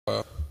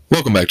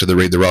Welcome back to the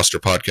Read the Roster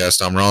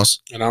podcast. I'm Ross,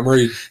 and I'm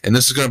Reed, and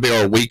this is going to be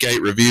our Week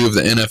 8 review of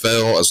the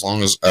NFL,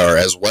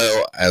 as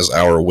well as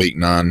our Week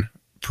 9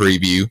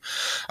 preview.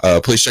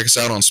 Please check us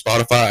out on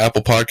Spotify,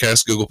 Apple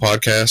Podcasts, Google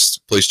Podcasts.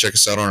 Please check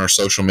us out on our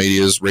social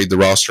medias. Read the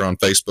Roster on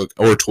Facebook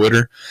or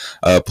Twitter.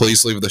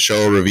 Please leave the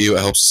show a review. It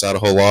helps us out a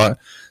whole lot.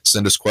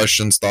 Send us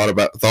questions,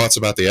 thoughts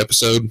about the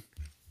episode,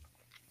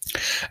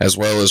 as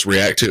well as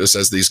react to us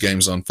as these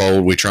games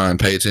unfold. We try and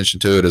pay attention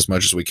to it as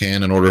much as we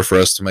can in order for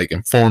us to make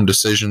informed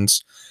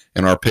decisions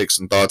in our picks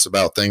and thoughts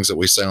about things that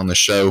we say on this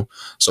show.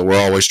 So we're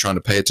always trying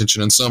to pay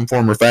attention in some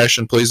form or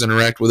fashion. Please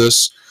interact with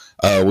us.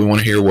 We want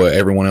to hear what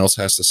everyone else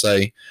has to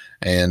say,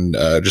 and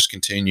just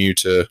continue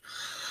to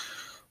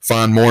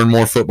find more and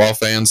more football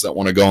fans that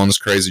want to go on this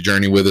crazy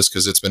journey with us,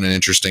 because it's been an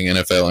interesting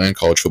NFL and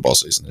college football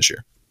season this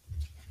year.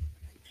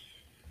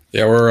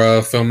 Yeah,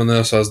 we're filming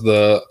this as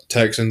the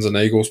Texans and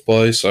Eagles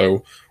play,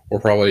 so we'll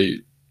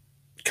probably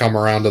come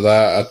around to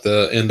that at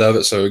the end of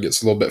it, so it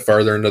gets a little bit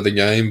further into the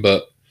game,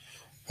 but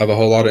have a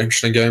whole lot of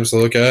interesting games to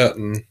look at,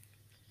 and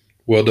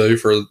will do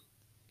for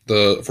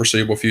the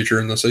foreseeable future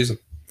in the season.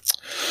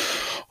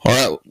 All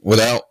right,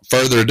 without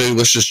further ado,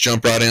 let's just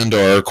jump right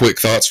into our quick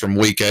thoughts from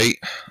Week 8.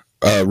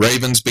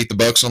 Ravens beat the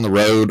Bucs on the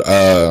road.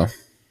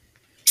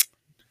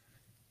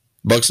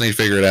 Bucs need to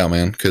figure it out,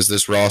 man, because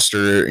this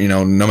roster,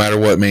 no matter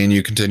what me and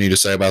you continue to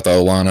say about the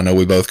O-line, I know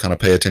we both kind of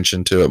pay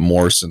attention to it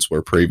more since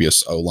we're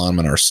previous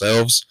O-linemen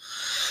ourselves.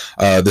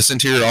 This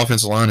interior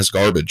offensive line is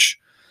garbage,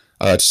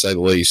 to say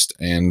the least.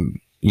 And,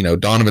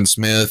 Donovan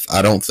Smith,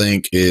 I don't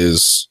think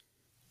is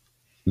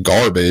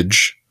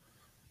garbage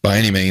by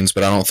any means,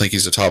 but I don't think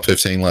he's a top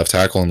 15 left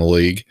tackle in the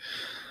league.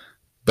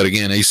 But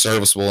again, he's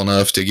serviceable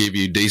enough to give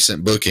you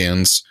decent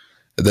bookends.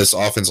 This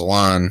offensive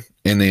line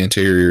in the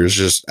interior is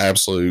just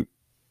absolute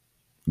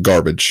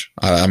garbage.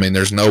 I mean,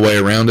 there's no way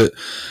around it.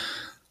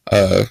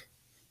 The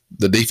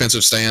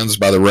defensive stands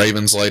by the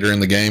Ravens later in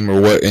the game are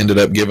what ended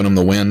up giving them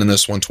the win in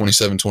this one,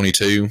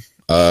 27-22.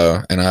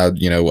 And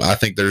I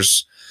think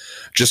there's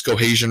just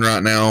cohesion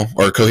right now,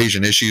 or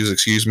cohesion issues,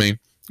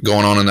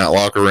 going on in that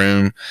locker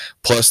room,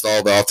 plus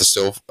all the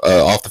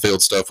off the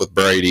field stuff with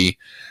Brady.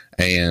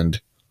 And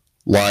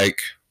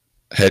like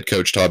head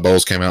coach Todd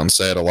Bowles came out and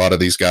said, a lot of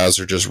these guys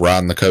are just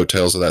riding the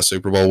coattails of that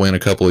Super Bowl win a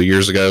couple of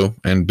years ago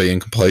and being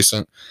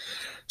complacent.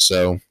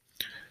 So,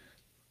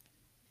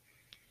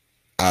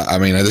 I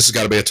mean, this has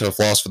got to be a tough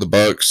loss for the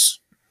Bucs,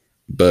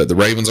 but the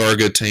Ravens are a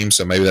good team,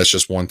 so maybe that's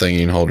just one thing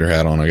you can hold your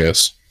hat on, I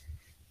guess.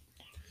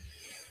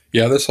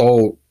 Yeah, this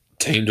whole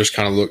team just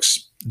kind of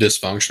looks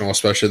dysfunctional,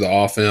 especially the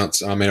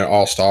offense. I mean, it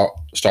all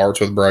starts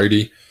with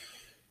Brady,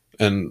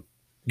 and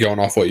going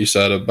off what you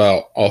said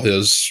about all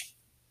his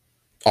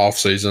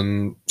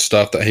offseason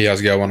stuff that he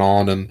has going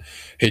on, and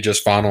he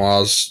just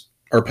finalized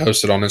or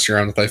posted on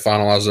Instagram that they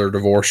finalized their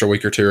divorce a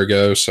week or two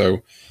ago.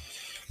 So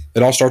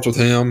it all starts with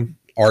him,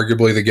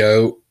 arguably the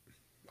GOAT.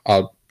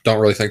 I don't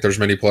really think there's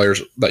many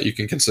players that you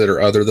can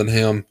consider other than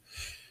him,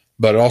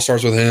 but it all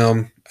starts with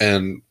him,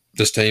 and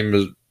this team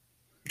is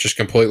just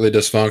completely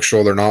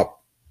dysfunctional. They're not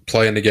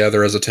playing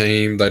together as a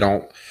team. They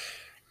don't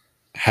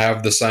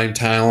have the same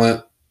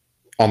talent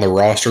on the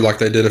roster like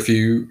they did a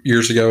few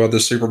years ago at the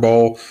Super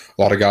Bowl.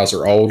 A lot of guys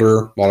are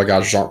older. A lot of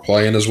guys just aren't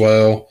playing as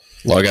well.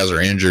 A lot of guys are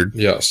injured.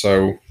 Yeah,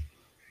 so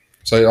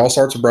it all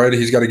starts with Brady.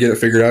 He's got to get it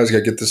figured out. He's got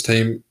to get this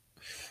team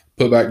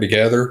put back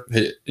together.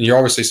 You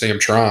obviously see him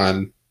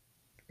trying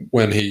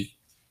when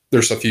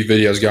there's a few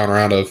videos going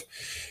around of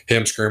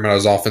him screaming at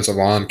his offensive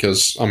line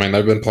because, I mean,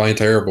 they've been playing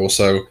terrible.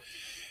 So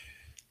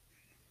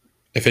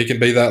if he can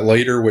be that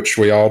leader, which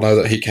we all know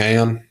that he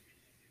can,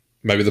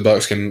 maybe the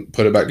Bucs can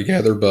put it back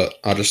together, but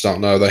I just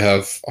don't know. They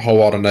have a whole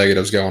lot of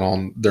negatives going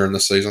on during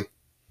this season.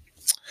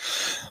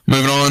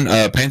 Moving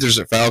on, Panthers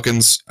at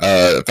Falcons.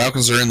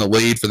 Falcons are in the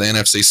lead for the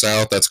NFC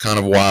South. That's kind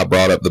of why I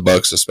brought up the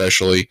Bucs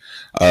especially.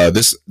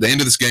 The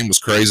end of this game was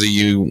crazy.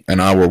 You and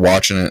I were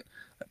watching it.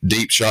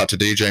 Deep shot to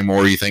DJ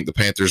Moore. You think the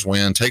Panthers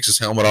win. Takes his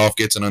helmet off,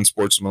 gets an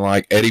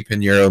unsportsmanlike. Eddie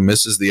Pinheiro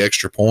misses the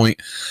extra point.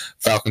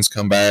 Falcons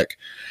come back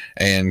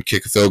and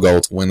kick a field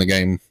goal to win the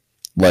game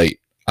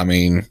late. I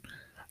mean,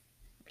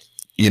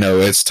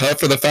 it's tough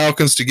for the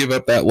Falcons to give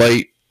up that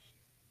late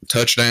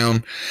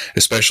touchdown,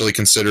 especially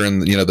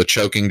considering, the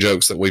choking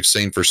jokes that we've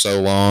seen for so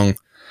long.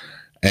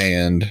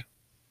 And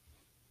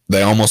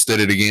they almost did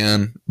it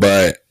again.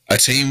 But a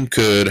team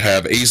could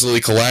have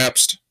easily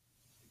collapsed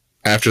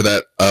after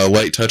that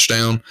late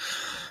touchdown.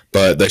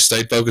 But they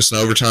stayed focused in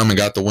overtime and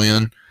got the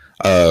win.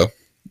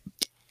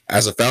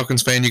 As a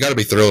Falcons fan, you got to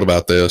be thrilled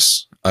about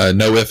this.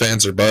 No ifs,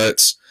 ands, or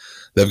buts.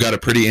 They've got a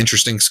pretty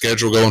interesting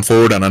schedule going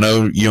forward, and I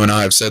know you and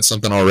I have said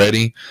something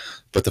already,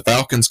 but the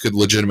Falcons could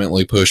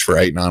legitimately push for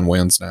 8-9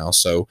 wins now.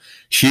 So,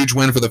 huge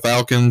win for the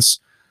Falcons.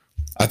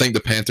 I think the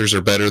Panthers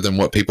are better than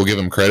what people give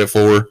them credit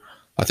for.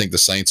 I think the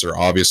Saints are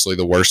obviously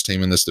the worst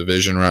team in this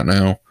division right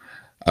now.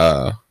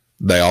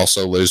 They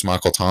also lose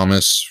Michael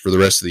Thomas for the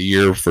rest of the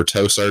year for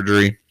toe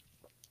surgery.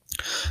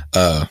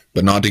 But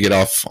not to get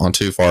off on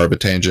too far of a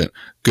tangent.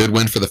 Good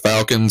win for the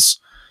Falcons.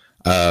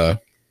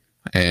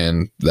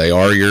 And they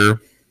are your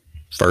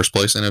first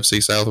place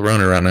NFC South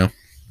runner right now.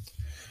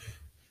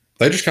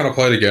 they just kind of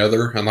play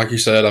together. And like you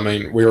said, I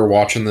mean, we were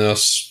watching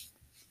this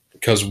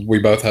because we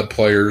both had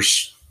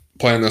players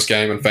playing this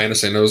game in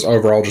fantasy, and it was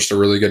overall just a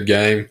really good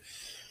game.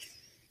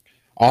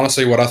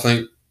 Honestly, what I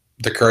think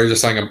the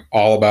craziest thing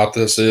all about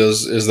this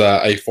is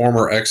that a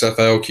former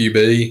XFL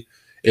QB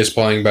is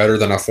playing better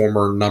than a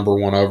former number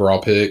 1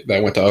 overall pick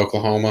that went to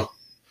Oklahoma,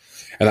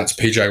 and that's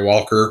PJ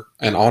Walker.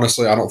 And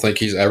honestly, I don't think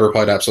he's ever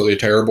played absolutely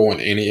terrible in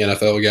any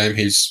NFL game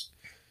he's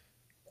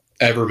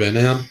ever been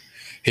in.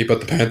 He put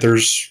the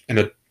Panthers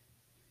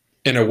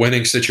in a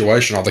winning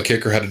situation. All the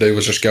kicker had to do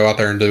was just go out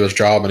there and do his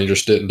job, and he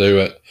just didn't do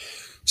it.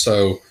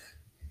 So,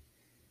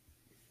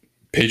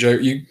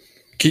 you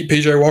keep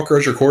PJ Walker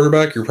as your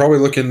quarterback, you're probably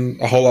looking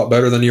a whole lot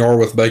better than you are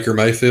with Baker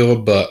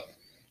Mayfield. But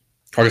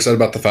like I said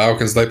about the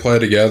Falcons, they play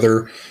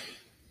together.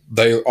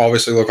 They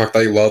obviously look like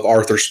they love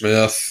Arthur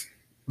Smith.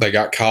 They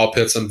got Kyle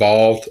Pitts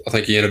involved. I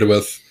think he ended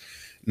with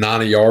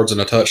 90 yards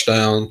and a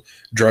touchdown.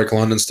 Drake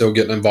London still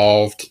getting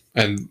involved.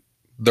 And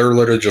they're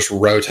literally just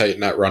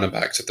rotating at running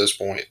backs at this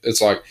point.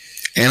 It's like,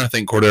 and I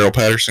think Cordero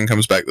Patterson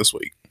comes back this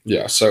week.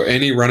 Yeah, so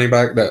any running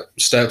back that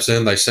steps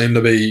in, they seem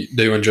to be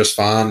doing just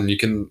fine, and you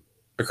can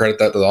accredit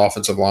that to the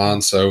offensive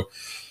line. So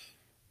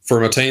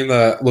from a team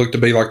that looked to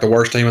be like the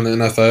worst team in the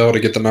NFL to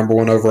get the number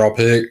 1 overall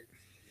pick,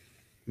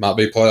 might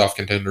be playoff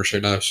contenders. Who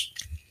knows?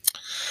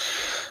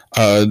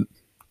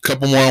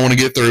 Couple more I want to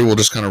get through. We'll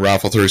just kind of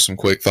rifle through some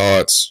quick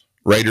thoughts.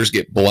 Raiders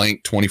get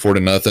blanked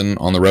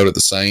 24-0 on the road at the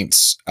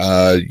Saints.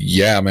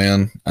 Yeah,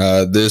 man.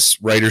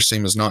 This Raiders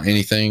team is not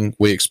anything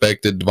we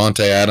expected.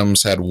 Devontae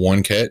Adams had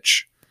 1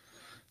 catch.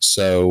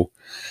 So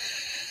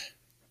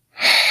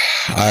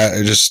I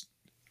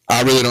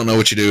really don't know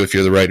what you do if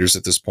you're the Raiders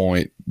at this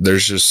point.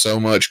 There's just so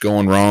much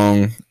going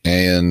wrong,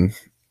 and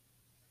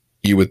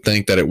you would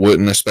think that it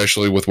wouldn't,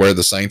 especially with where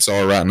the Saints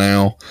are right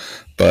now.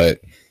 But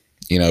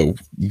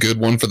good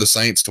one for the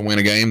Saints to win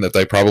a game that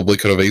they probably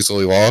could have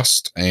easily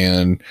lost,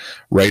 and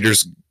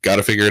Raiders got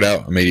to figure it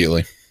out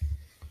immediately.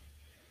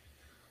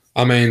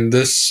 I mean,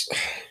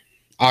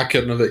 I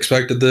couldn't have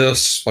expected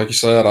this. Like you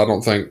said, I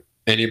don't think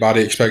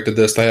anybody expected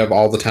this. They have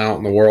all the talent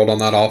in the world on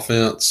that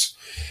offense,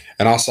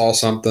 and I saw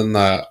something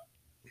that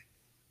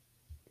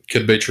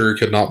could be true,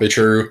 could not be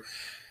true.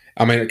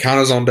 I mean, it kind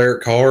of is on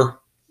Derek Carr.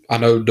 I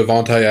know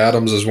Devontae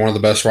Adams is one of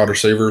the best wide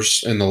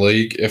receivers in the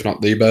league, if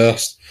not the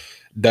best.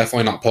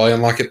 Definitely not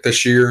playing like it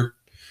this year.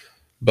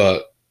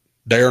 But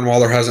Darren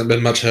Waller hasn't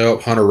been much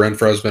help. Hunter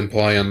Renfro's been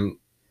playing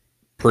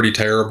pretty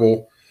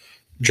terrible.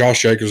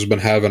 Josh Jacobs has been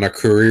having a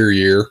career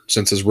year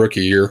since his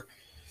rookie year.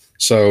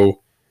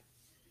 So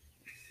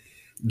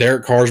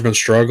Derek Carr's been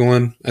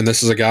struggling, and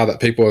this is a guy that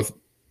people have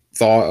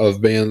thought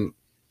of being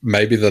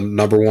maybe the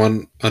number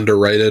 1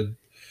 underrated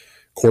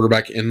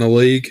quarterback in the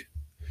league.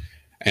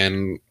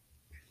 And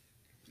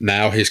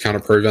now he's kind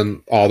of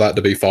proven all that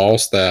to be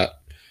false, that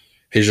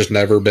he's just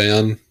never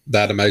been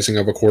that amazing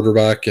of a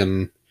quarterback.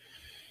 And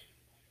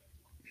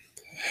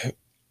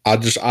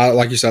I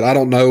like you said, I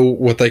don't know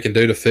what they can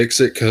do to fix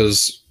it,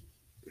 because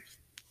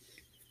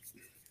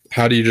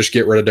how do you just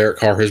get rid of Derek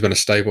Carr, who's been a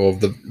staple of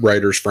the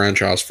Raiders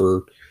franchise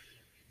for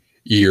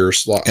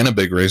years? And a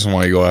big reason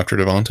why you go after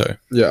Devontae.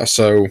 Yeah,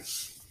 so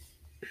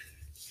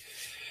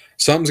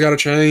something's got to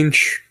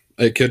change.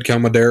 It could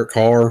come with Derek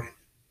Carr.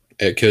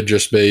 It could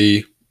just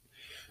be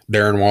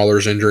Darren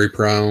Waller's injury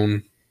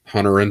prone,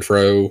 Hunter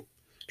Renfrow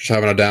just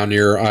having a down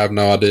year. I have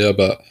no idea,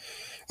 but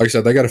like I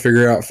said, they got to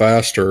figure it out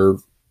fast, or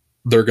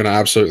they're going to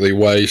absolutely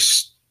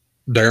waste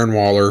Darren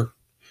Waller,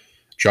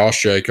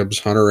 Josh Jacobs,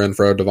 Hunter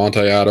Renfrow,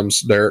 Devontae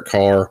Adams, Derek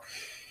Carr,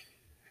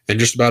 and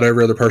just about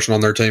every other person on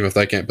their team if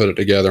they can't put it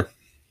together.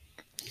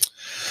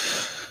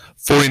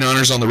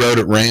 49ers on the road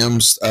at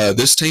Rams.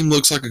 This team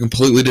looks like a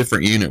completely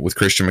different unit with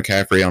Christian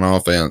McCaffrey on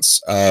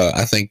offense.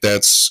 I think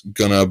that's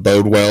going to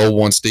bode well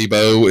once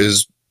Debo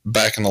is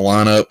back in the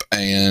lineup.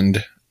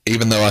 And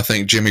even though I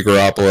think Jimmy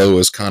Garoppolo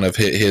has kind of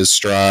hit his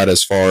stride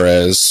as far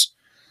as,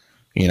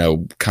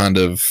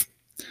 he's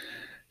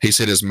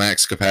hit his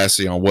max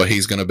capacity on what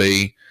he's going to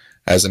be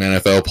as an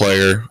NFL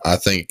player, I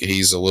think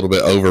he's a little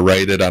bit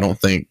overrated. I don't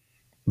think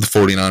the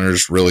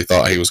 49ers really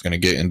thought he was going to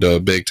get into a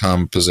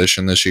big-time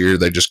position this year.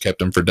 They just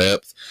kept him for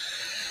depth.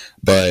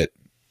 But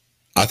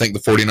I think the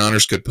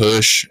 49ers could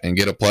push and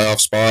get a playoff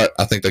spot.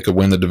 I think they could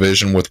win the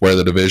division with where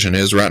the division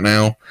is right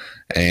now.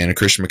 And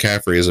Christian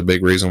McCaffrey is a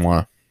big reason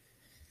why.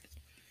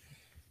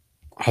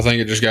 I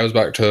think it just goes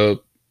back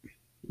to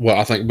what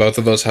I think both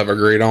of us have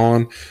agreed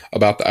on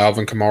about the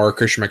Alvin Kamara,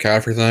 Christian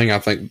McCaffrey thing. I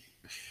think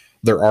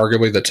they're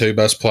arguably the 2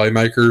 best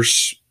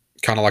playmakers,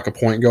 kind of like a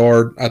point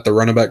guard at the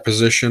running back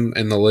position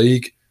in the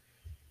league.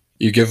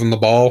 You give them the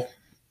ball,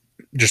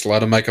 just let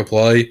them make a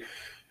play.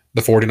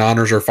 The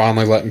 49ers are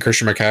finally letting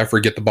Christian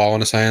McCaffrey get the ball in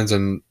his hands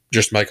and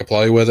just make a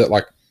play with it,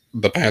 like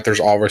the Panthers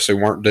obviously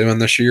weren't doing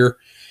this year.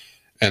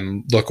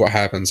 And look what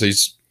happens.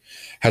 He's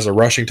has a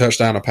rushing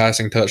touchdown, a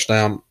passing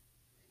touchdown,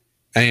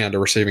 and a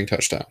receiving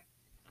touchdown.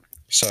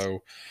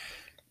 So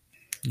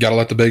got to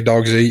let the big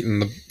dogs eat,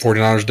 and the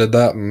 49ers did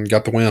that and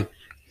got the win.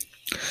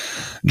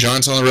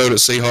 Giants on the road at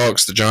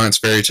Seahawks. The Giants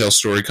fairy tale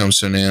story comes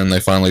to an end. They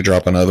finally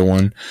drop another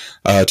one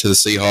to the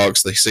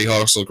Seahawks. The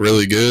Seahawks look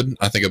really good.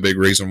 I think a big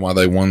reason why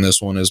they won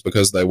this one is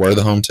because they were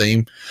the home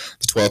team.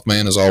 The 12th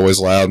man is always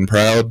loud and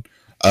proud.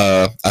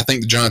 I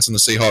think the Giants and the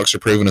Seahawks are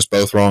proving us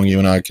both wrong. You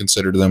and I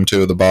considered them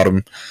two of the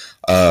bottom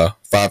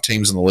 5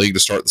 teams in the league to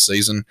start the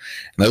season. And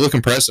they look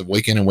impressive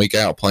week in and week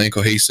out, playing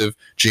cohesive.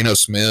 Geno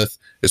Smith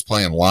is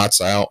playing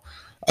lights out.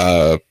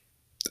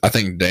 I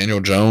think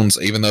Daniel Jones,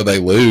 even though they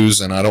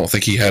lose, and I don't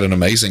think he had an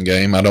amazing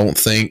game, I don't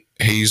think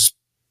he's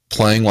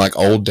playing like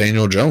old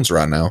Daniel Jones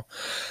right now.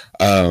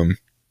 I'm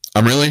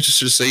really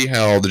interested to see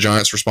how the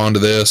Giants respond to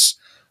this.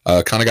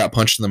 Kind of got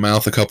punched in the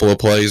mouth a couple of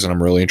plays, and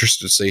I'm really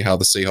interested to see how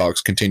the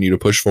Seahawks continue to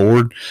push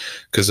forward,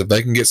 because if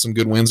they can get some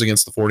good wins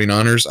against the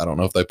 49ers, I don't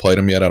know if they played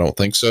them yet. I don't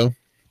think so.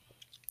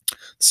 The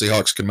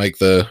Seahawks can make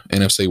the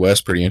NFC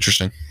West pretty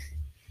interesting.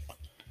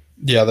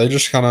 Yeah, they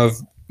just kind of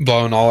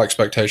blown all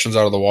expectations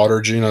out of the water.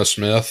 Geno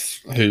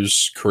Smith,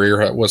 whose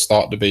career was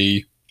thought to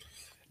be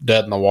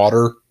dead in the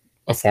water,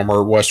 a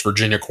former West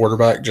Virginia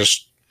quarterback,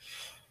 just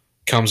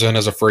comes in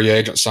as a free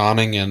agent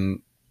signing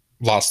and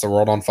lights the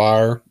world on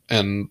fire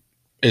and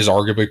is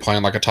arguably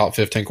playing like a top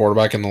 15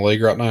 quarterback in the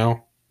league right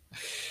now.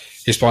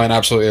 He's playing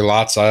absolutely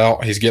lights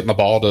out. He's getting the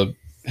ball to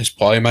his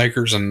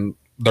playmakers, and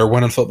they're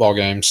winning football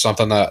games,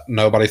 something that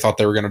nobody thought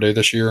they were going to do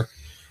this year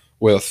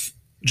with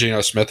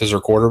Geno Smith as their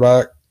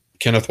quarterback.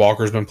 Kenneth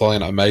Walker's been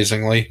playing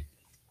amazingly.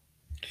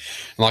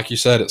 And like you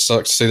said, it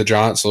sucks to see the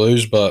Giants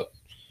lose, but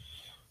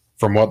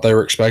from what they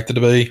were expected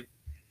to be,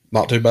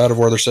 not too bad of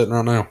where they're sitting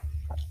right now.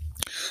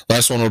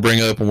 Last one we'll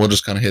bring up, and we'll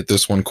just kind of hit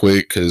this one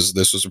quick because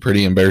this was a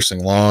pretty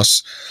embarrassing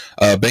loss.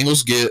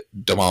 Bengals get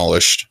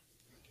demolished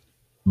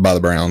by the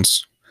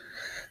Browns.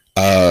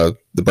 The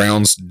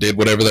Browns did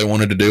whatever they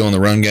wanted to do on the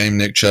run game.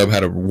 Nick Chubb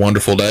had a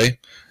wonderful day.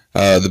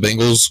 The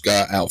Bengals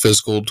got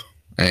out-physicaled,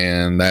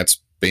 and that's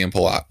being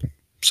polite.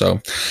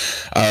 So,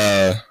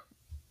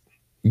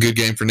 good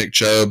game for Nick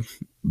Chubb.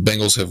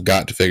 Bengals have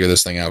got to figure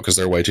this thing out because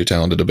they're way too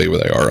talented to be where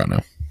they are right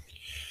now.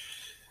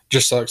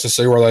 Just sucks to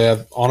see where they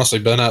have honestly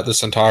been at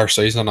this entire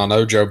season. I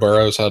know Joe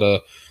Burrow's had a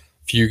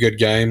few good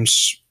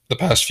games the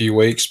past few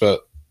weeks,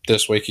 but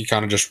this week he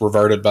kind of just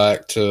reverted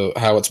back to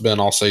how it's been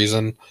all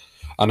season.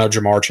 I know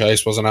Jamar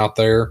Chase wasn't out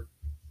there,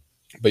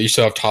 but you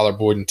still have Tyler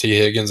Boyd and T.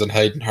 Higgins and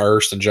Hayden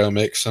Hurst and Joe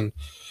Mixon,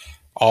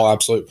 all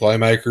absolute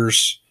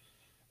playmakers,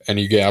 and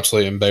you get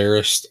absolutely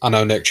embarrassed. I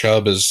know Nick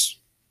Chubb is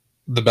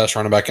the best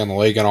running back in the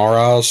league in our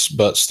eyes,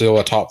 but still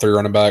a top 3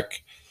 running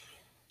back,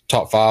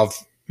 top 5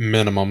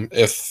 minimum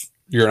if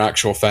you're an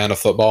actual fan of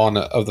football and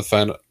of a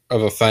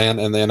fan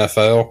in the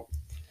NFL.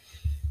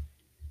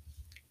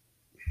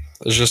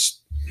 It's just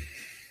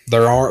they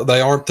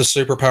aren't the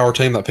superpower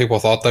team that people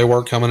thought they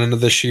were coming into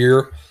this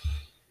year.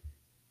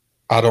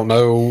 I don't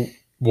know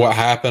what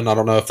happened. I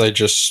don't know if they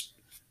just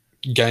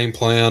game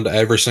planned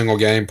every single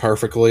game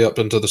perfectly up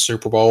into the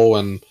Super Bowl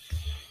and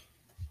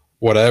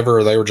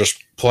whatever. They were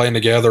just playing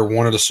together,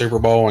 wanted a Super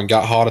Bowl, and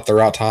got hot at the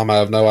right time. I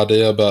have no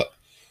idea, but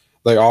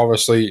they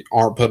obviously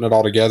aren't putting it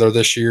all together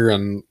this year,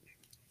 and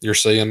you're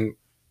seeing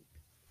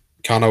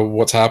kind of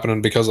what's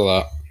happening because of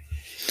that.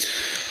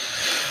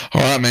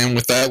 All right, man.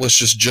 With that, let's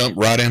just jump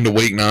right into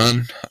Week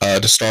 9.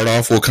 To start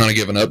off, we'll kind of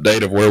give an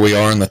update of where we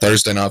are in the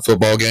Thursday night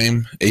football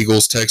game.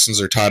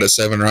 Eagles-Texans are tied at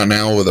 7 right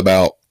now with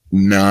about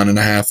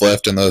 9.5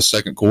 left in the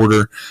second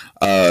quarter.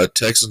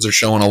 Texans are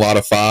showing a lot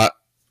of fight,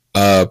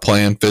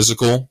 playing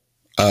physical,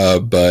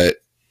 but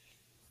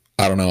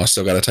I don't know. I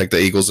still got to take the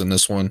Eagles in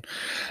this one.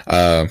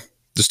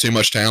 There's too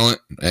much talent,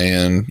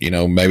 and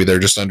maybe they're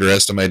just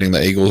underestimating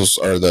the Eagles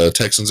or the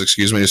Texans,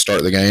 to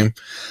start the game.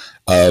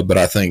 But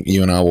I think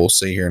you and I will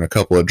see here in a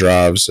couple of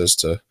drives as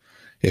to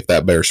if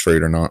that bears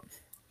fruit or not.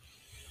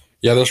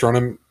 Yeah, this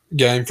running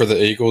game for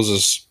the Eagles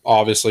is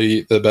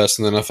obviously the best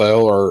in the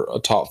NFL, or a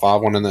top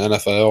 5 one in the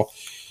NFL.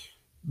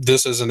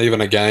 This isn't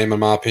even a game, in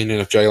my opinion,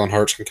 if Jalen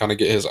Hurts can kind of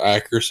get his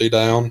accuracy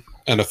down,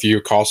 and a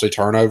few costly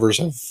turnovers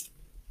have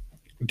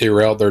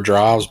derailed their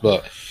drives.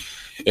 But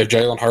if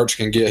Jalen Hurts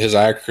can get his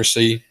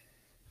accuracy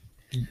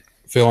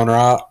feeling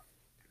right,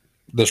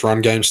 this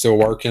run game's still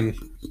working.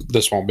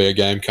 This won't be a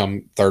game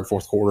come third,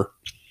 fourth quarter.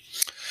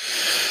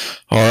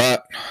 All right.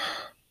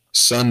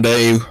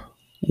 Sunday,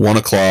 1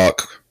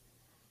 o'clock,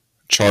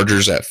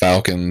 Chargers at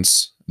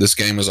Falcons. This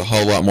game is a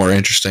whole lot more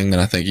interesting than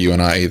I think you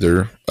and I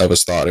either of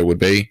us thought it would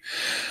be.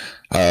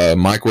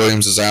 Mike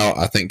Williams is out.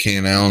 I think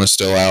Keenan Allen is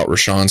still out.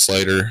 Rashawn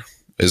Slater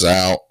is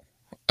out.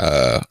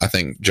 I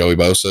think Joey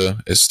Bosa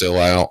is still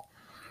out.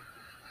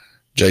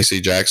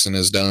 J.C. Jackson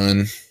is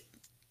done.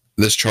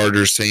 This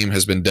Chargers team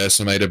has been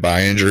decimated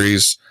by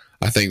injuries.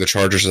 I think the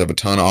Chargers have a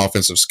ton of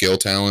offensive skill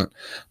talent,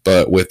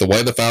 but with the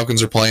way the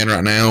Falcons are playing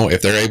right now,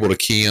 if they're able to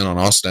key in on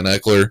Austin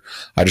Eckler,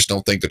 I just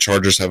don't think the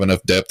Chargers have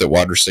enough depth at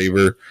wide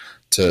receiver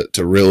to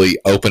really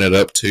open it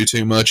up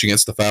too much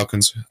against the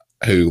Falcons,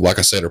 who, like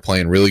I said, are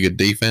playing really good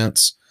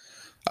defense.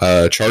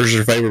 Chargers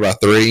are favored by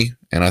 3,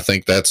 and I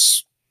think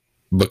that's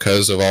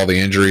because of all the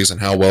injuries and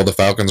how well the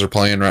Falcons are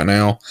playing right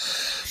now.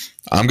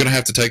 I'm going to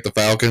have to take the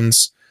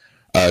Falcons,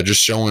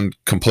 just showing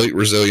complete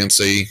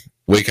resiliency.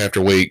 week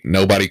after week.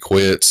 Nobody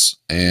quits.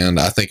 And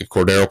I think if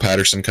Cordero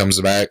Patterson comes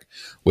back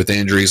with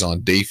injuries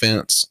on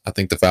defense, I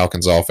think the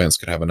Falcons offense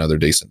could have another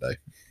decent day.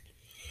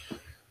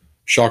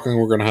 Shocking,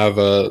 we're going to have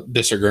a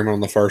disagreement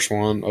on the first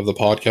one of the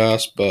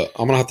podcast, but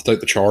I'm going to have to take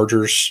the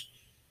Chargers.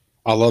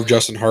 I love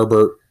Justin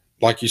Herbert.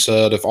 Like you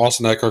said, if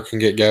Austin Eckler can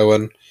get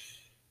going,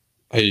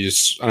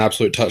 he's an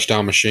absolute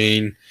touchdown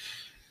machine.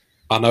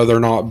 I know they're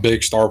not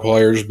big star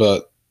players,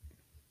 but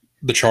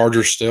the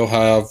Chargers still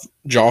have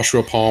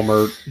Joshua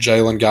Palmer,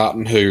 Jalen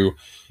Guyton, who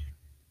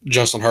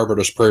Justin Herbert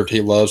has proved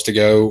he loves to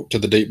go to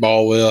the deep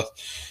ball with.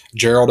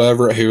 Gerald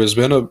Everett, who has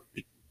been a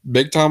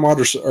big time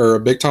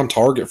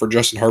target for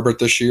Justin Herbert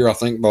this year. I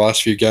think the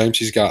last few games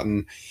he's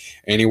gotten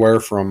anywhere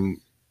from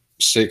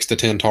 6 to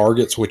 10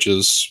 targets, which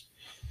is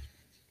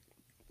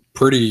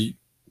pretty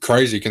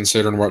crazy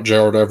considering what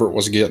Gerald Everett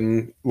was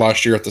getting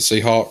last year at the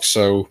Seahawks.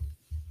 So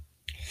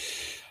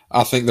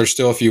I think there's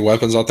still a few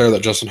weapons out there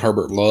that Justin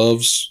Herbert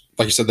loves.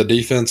 Like you said, the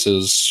defense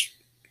is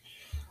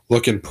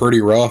looking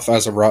pretty rough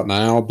as of right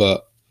now,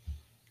 but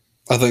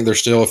I think there's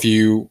still a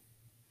few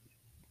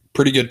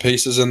pretty good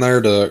pieces in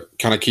there to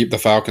kind of keep the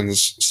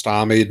Falcons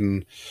stymied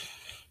and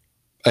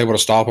able to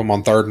stop them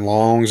on 3rd and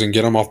longs and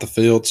get them off the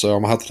field. So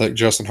I'm going to have to take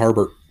Justin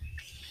Herbert.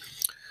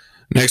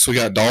 Next, we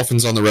got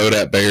Dolphins on the road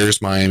at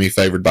Bears. Miami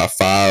favored by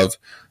 5.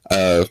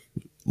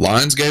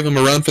 Lions gave them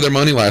a run for their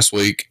money last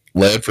week,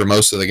 led for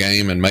most of the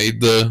game, and made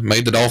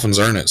the Dolphins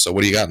earn it. So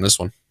what do you got in this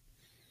one?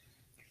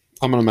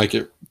 I'm going to make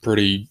it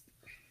pretty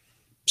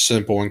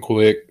simple and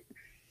quick.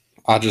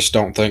 I just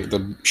don't think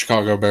the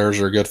Chicago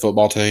Bears are a good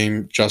football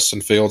team.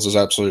 Justin Fields is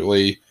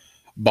absolutely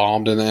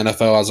bombed in the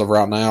NFL as of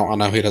right now. I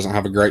know he doesn't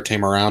have a great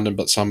team around him,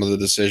 but some of the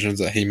decisions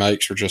that he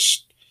makes are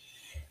just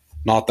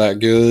not that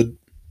good.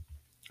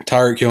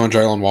 Tyreek Hill and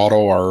Jalen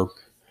Waddle are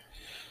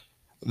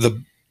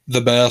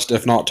the best,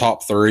 if not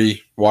top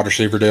 3 wide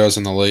receiver duos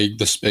in the league.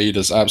 The speed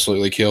is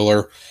absolutely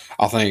killer.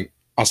 I think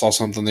I saw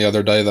something the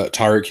other day that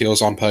Tyreek Hill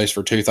is on pace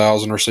for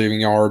 2,000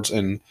 receiving yards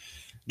and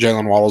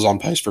Jalen Waddle's on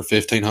pace for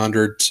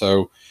 1,500.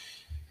 So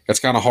it's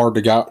kind of hard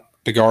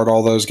to guard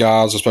all those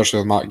guys, especially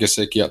with Mike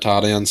Gesicki at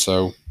tight end.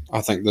 So I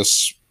think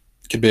this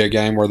could be a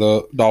game where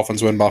the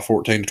Dolphins win by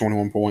 14 to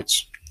 21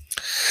 points.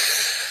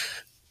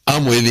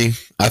 I'm with you.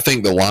 I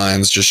think the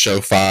Lions just show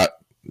fight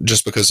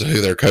just because of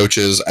who their coach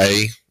is,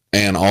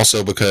 and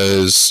also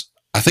because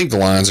I think the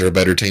Lions are a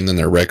better team than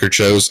their record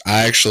shows.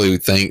 I actually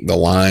think the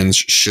Lions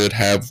should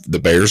have the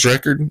Bears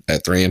record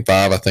at 3-5.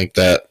 I think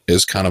that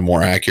is kind of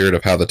more accurate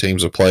of how the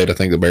teams have played. I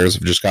think the Bears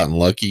have just gotten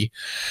lucky.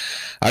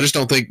 I just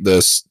don't think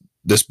this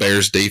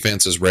Bears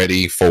defense is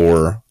ready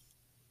for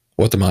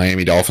what the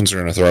Miami Dolphins are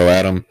going to throw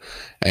at them.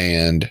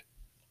 And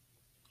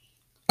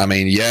I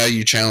mean, yeah,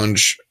 you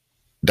challenge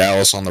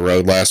Dallas on the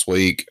road last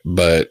week,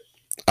 but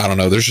I don't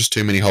know. There's just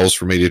too many holes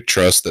for me to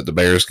trust that the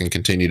Bears can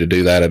continue to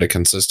do that at a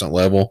consistent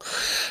level.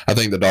 I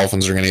think the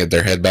Dolphins are going to get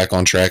their head back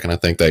on track, and I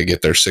think they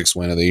get their 6th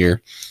win of the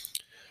year.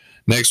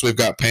 Next, we've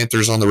got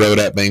Panthers on the road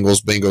at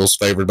Bengals. Bengals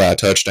favored by a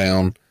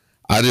touchdown.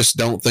 I just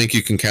don't think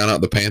you can count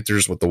out the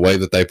Panthers with the way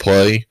that they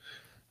play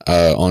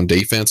on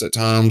defense at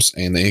times,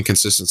 and the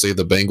inconsistency of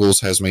the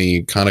Bengals has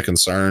me kind of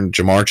concerned.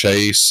 Jamar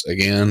Chase,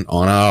 again,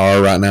 on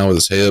IR right now with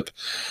his hip.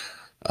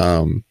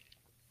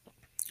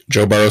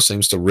 Joe Burrow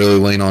seems to really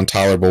lean on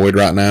Tyler Boyd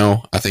right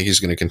now. I think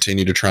he's going to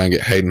continue to try and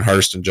get Hayden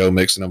Hurst and Joe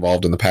Mixon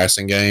involved in the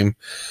passing game.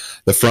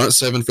 The front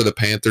 7 for the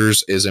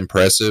Panthers is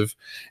impressive,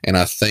 and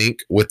I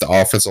think with the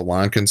offensive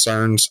line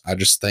concerns, I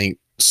just think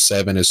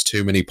 7 is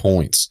too many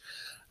points.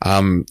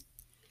 I'm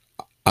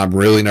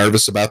really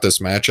nervous about this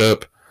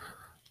matchup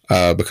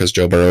because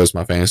Joe Burrow is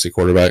my fantasy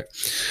quarterback.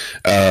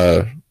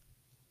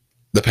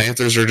 The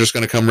Panthers are just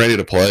going to come ready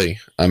to play.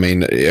 I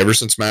mean, ever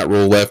since Matt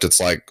Rule left,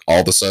 it's like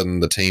all of a sudden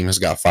the team has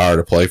got fire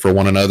to play for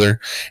one another.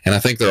 And I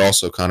think they're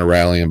also kind of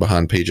rallying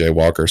behind P.J.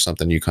 Walker,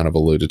 something you kind of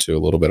alluded to a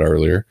little bit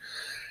earlier.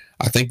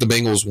 I think the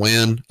Bengals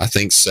win. I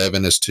think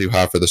 7 is too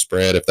high for the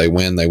spread. If they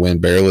win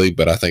barely,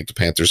 but I think the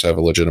Panthers have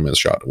a legitimate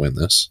shot to win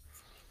this.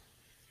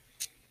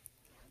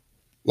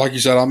 Like you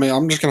said, I mean,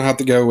 I'm just going to have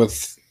to go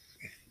with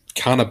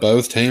kind of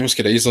both teams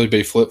could easily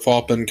be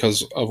flip-flopping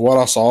because of what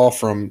I saw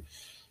from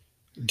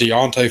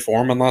Deontay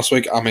Foreman last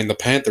week. I mean, the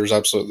Panthers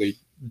absolutely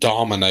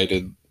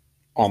dominated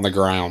on the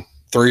ground.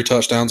 3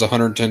 touchdowns,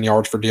 110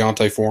 yards for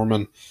Deontay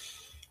Foreman.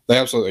 They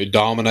absolutely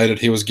dominated.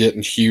 He was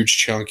getting huge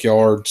chunk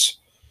yards.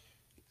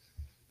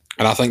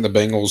 And I think the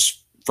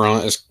Bengals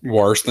front is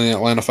worse than the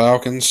Atlanta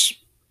Falcons.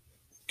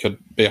 Could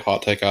be a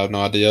hot take, I have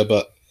no idea.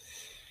 But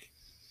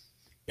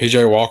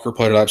P.J. Walker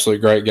played an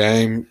absolutely great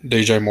game.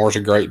 DJ Moore's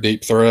a great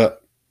deep threat.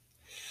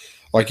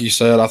 Like you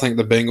said, I think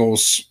the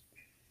Bengals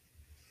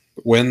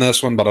win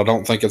this one, but I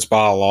don't think it's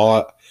by a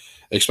lot.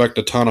 Expect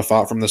a ton of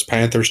fight from this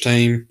Panthers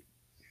team.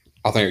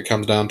 I think it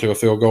comes down to a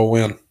field goal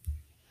win.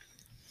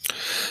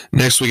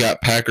 Next, we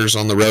got Packers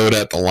on the road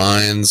at the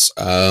Lions.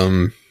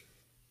 I'm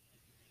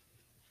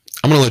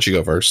going to let you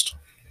go first.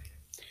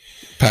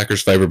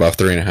 Packers favored by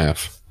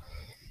 3.5.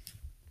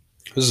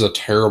 This is a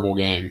terrible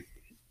game.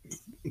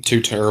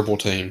 2 terrible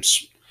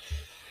teams.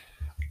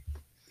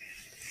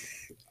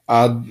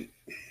 I'd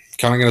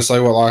kind of going to say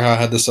what like I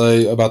had to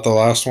say about the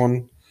last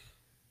one.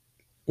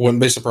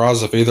 Wouldn't be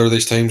surprised if either of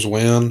these teams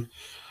win.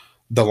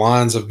 The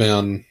Lions have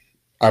been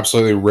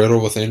absolutely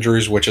riddled with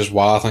injuries, which is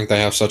why I think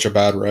they have such a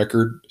bad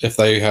record. If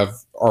they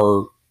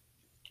are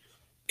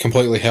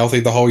completely healthy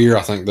the whole year,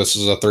 I think this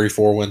is a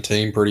 3-4 win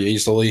team pretty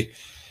easily.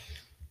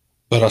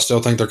 But I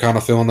still think they're kind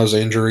of feeling those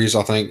injuries.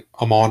 I think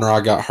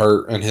Amon-Ra got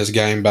hurt in his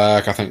game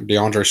back. I think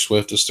DeAndre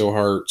Swift is still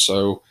hurt.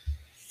 So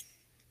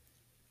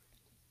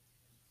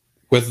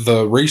with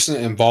the recent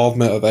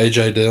involvement of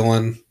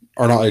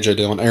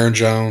Aaron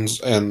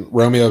Jones and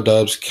Romeo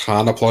Doubs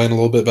kind of playing a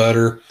little bit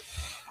better,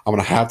 I'm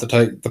going to have to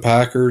take the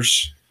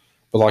Packers.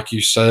 But like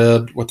you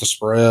said, with the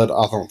spread,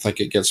 I don't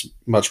think it gets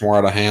much more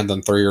out of hand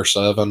than 3 or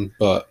 7.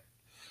 But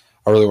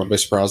I really wouldn't be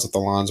surprised if the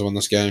Lions win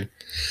this game.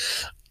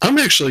 I'm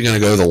actually going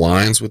to go the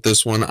Lions with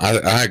this one.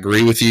 I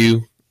agree with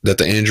you that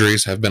the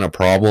injuries have been a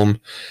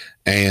problem,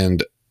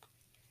 and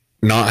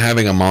not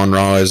having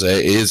Amon-Ra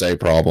is a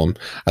problem.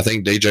 I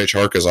think DJ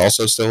Chark is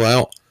also still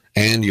out,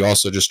 and you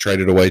also just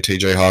traded away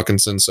TJ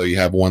Hawkinson, so you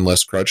have one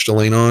less crutch to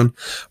lean on.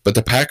 But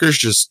the Packers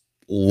just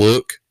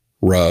look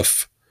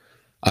rough.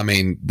 I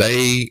mean,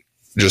 they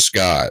just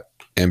got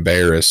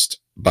embarrassed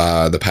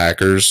by the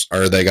Packers,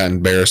 or they got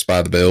embarrassed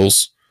by the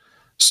Bills.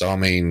 So, I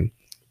mean,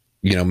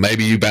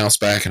 maybe you bounce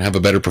back and have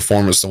a better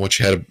performance than what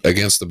you had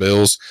against the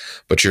Bills,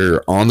 but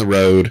you're on the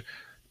road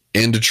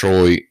in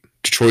Detroit.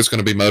 Detroit's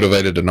going to be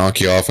motivated to knock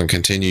you off and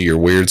continue your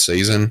weird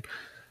season.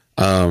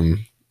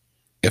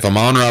 If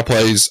Amon-Ra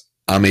plays,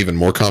 I'm even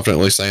more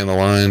confidently saying the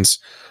Lions.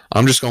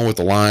 I'm just going with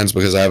the Lions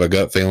because I have a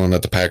gut feeling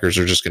that the Packers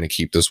are just going to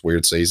keep this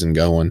weird season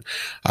going.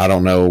 I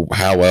don't know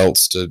how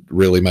else to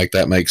really make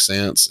that make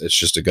sense. It's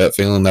just a gut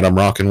feeling that I'm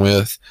rocking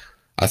with.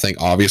 I think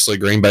obviously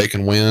Green Bay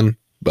can win,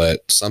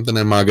 but something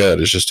in my gut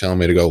is just telling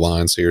me to go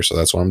Lions here, so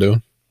that's what I'm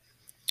doing.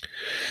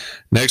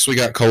 Next, we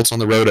got Colts on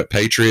the road at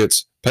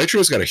Patriots.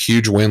 Patriots got a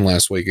huge win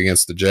last week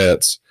against the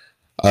Jets.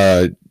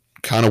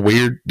 Kind of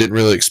weird. Didn't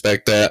really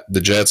expect that.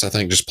 The Jets, I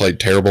think, just played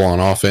terrible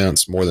on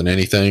offense more than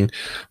anything.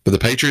 But the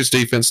Patriots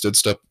defense did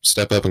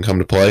step up and come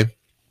to play.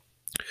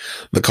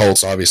 The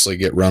Colts obviously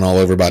get run all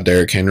over by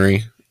Derrick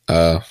Henry.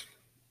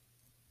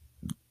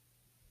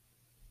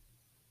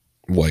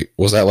 Wait,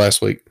 was that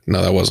last week?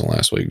 No, that wasn't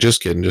last week.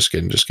 Just kidding.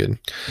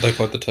 They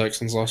played the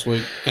Texans last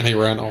week, and he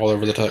ran all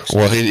over the Texans.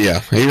 Well,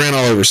 he ran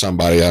all over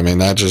somebody. I mean,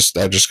 that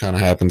just kind of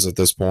happens at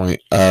this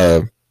point.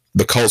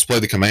 The Colts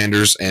played the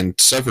Commanders and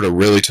suffered a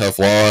really tough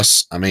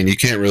loss. I mean, you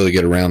can't really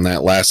get around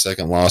that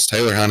last-second loss.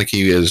 Taylor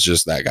Heinicke is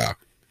just that guy.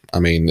 I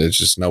mean, there's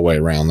just no way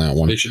around that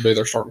one. He should be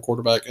their starting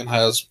quarterback and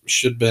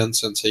should been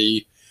since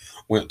he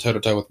went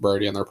toe-to-toe with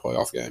Brady in their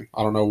playoff game.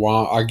 I don't know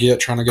why. I get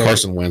trying to go.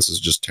 Carson Wentz is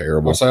just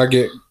terrible. I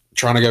get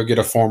trying to go get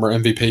a former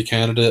MVP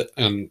candidate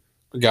and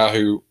a guy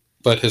who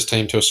led his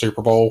team to a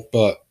Super Bowl,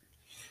 but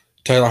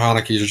Taylor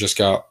Heinicke's just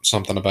got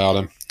something about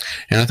him.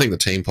 And I think the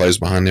team plays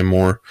behind him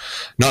more.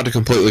 Not to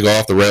completely go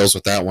off the rails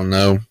with that one,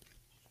 though.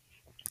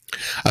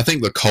 I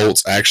think the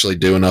Colts actually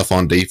do enough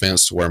on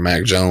defense to where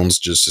Mac Jones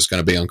just is going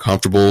to be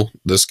uncomfortable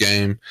this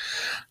game.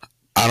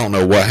 I don't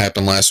know what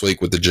happened last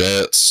week with the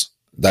Jets.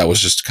 That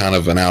was just kind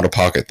of an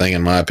out-of-pocket thing,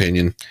 in my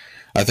opinion.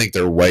 I think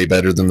they're way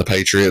better than the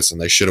Patriots, and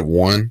they should have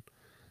won.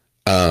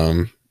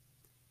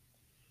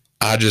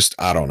 I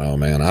don't know,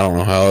 man. I don't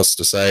know how else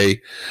to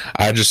say.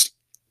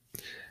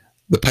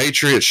 The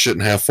Patriots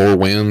shouldn't have 4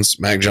 wins.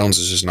 Mac Jones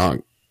is just not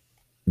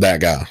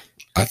that guy.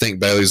 I think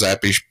Bailey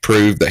Zappi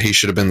proved that he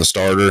should have been the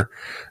starter.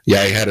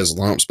 Yeah, he had his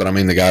lumps, but I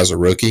mean, the guy's a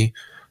rookie.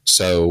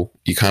 So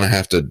you kind of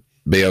have to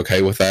be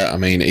okay with that. I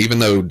mean, even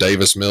though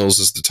Davis Mills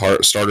is the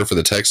starter for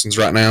the Texans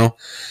right now,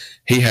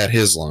 he had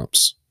his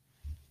lumps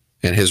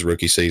in his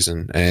rookie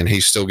season, and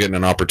he's still getting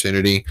an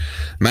opportunity.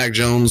 Mac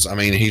Jones, I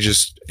mean,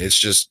 it's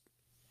just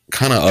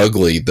kind of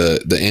ugly,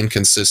 the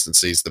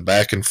inconsistencies, the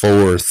back and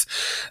forth,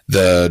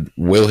 the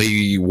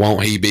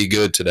won't he be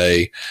good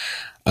today.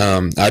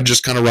 I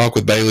just kind of rock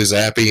with Bailey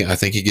Zappi. I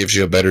think he gives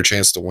you a better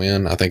chance to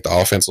win. I think the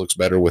offense looks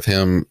better with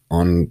him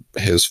on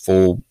his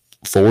full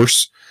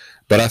force.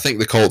 But I think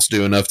the Colts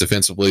do enough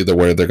defensively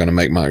where they're going to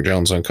make Mike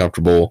Jones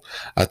uncomfortable.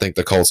 I think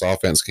the Colts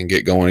offense can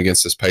get going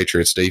against this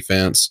Patriots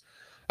defense.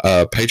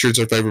 Patriots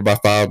are favored by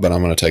 5, but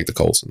I'm going to take the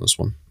Colts in this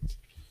one.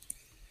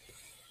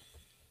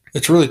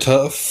 It's really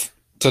tough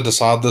to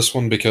decide this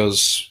one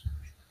because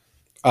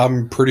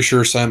I'm pretty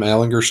sure Sam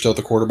Ehlinger's still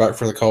the quarterback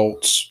for the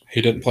Colts.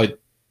 He didn't play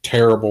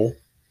terrible.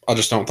 I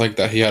just don't think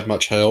that he had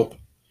much help.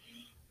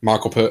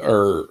 Michael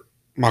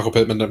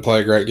Pittman didn't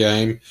play a great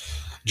game.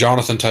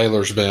 Jonathan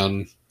Taylor's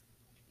been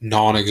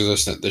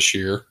non-existent this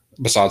year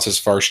besides his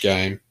first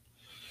game.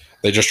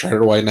 They just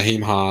traded away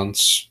Naheem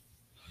Hines.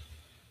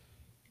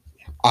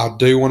 I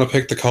do want to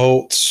pick the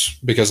Colts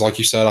because, like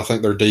you said, I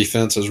think their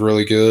defense is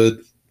really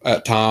good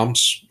at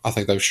times. I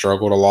think they've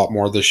struggled a lot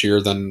more this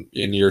year than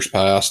in years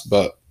past,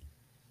 but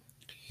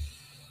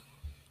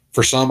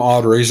for some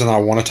odd reason, I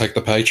want to take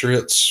the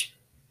Patriots.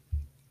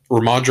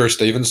 Ramondre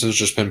Stevenson's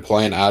just been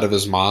playing out of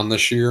his mind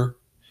this year,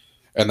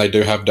 and they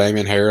do have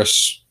Damian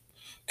Harris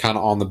kind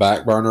of on the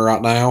back burner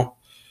right now.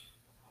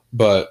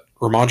 But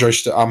I'm going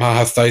to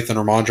have faith in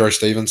Ramondre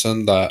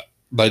Stevenson that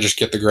they just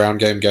get the ground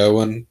game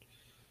going.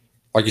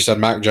 Like you said,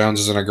 Mac Jones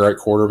isn't a great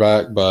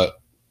quarterback, but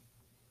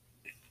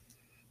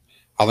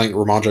I think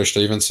Ramondre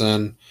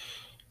Stevenson,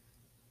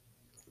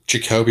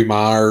 Jacoby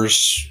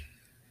Myers,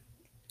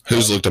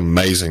 who's looked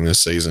amazing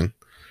this season,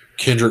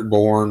 Kendrick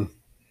Bourne,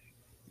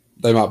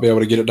 they might be able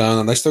to get it done.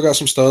 And they still got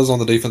some studs on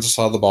the defensive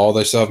side of the ball.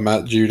 They still have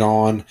Matt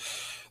Judon.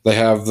 They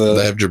have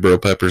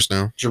Jabril Peppers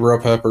now.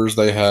 Jabril Peppers.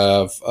 They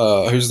have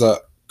who's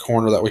that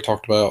corner that we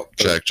talked about?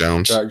 Jack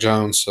Jones. Jack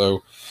Jones.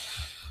 So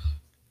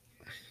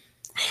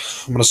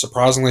I'm going to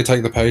surprisingly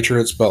take the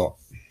Patriots, but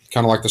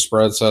kind of like the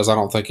spread says, I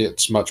don't think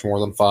it's much more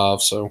than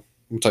 5. So I'm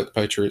going to take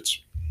the Patriots.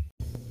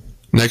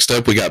 Next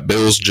up, we got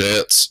Bills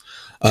Jets.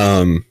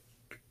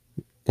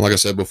 Like I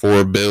said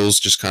before, Bills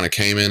just kind of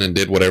came in and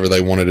did whatever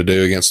they wanted to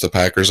do against the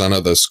Packers. I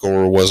know the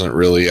score wasn't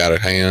really out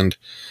of hand,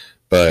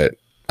 but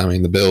I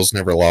mean, the Bills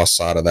never lost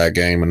sight of that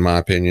game, in my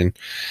opinion.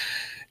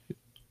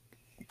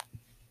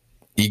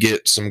 You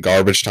get some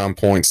garbage time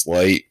points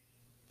late.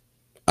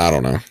 I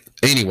don't know.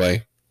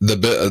 Anyway,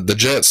 the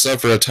Jets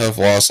suffered a tough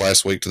loss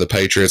last week to the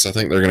Patriots. I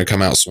think they're going to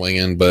come out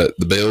swinging, but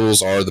the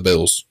Bills are the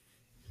Bills.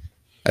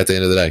 At the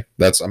end of the day,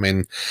 that's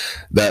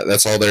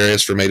all there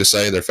is for me to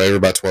say. They're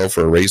favored by 12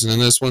 for a reason in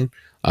this one.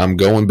 I'm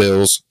going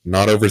Bills,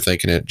 not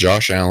overthinking it.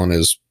 Josh Allen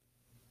is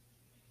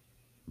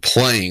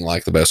playing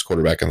like the best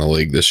quarterback in the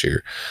league this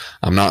year.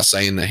 I'm not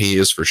saying that he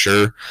is for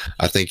sure.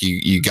 I think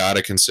you got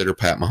to consider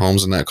Pat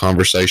Mahomes in that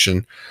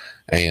conversation,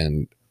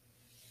 and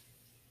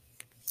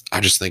I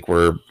just think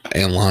we're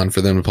in line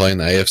for them to play in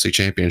the AFC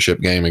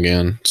Championship game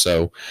again.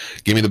 So,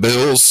 give me the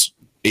Bills.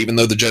 Even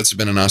though the Jets have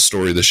been a nice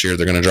story this year,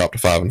 they're going to drop to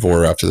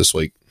 5-4 after this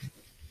week.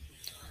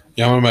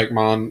 Yeah, I'm going to make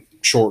mine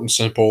short and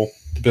simple.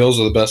 The Bills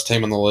are the best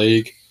team in the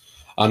league.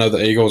 I know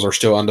the Eagles are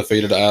still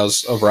undefeated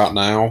as of right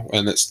now,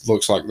 and it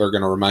looks like they're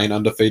going to remain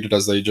undefeated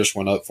as they just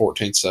went up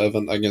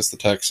 14-7 against the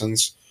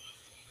Texans.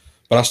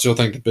 But I still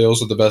think the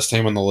Bills are the best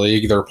team in the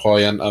league. They're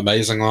playing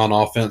amazing on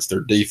offense. Their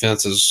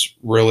defense is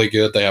really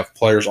good. They have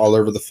players all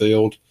over the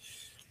field.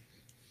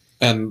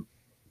 And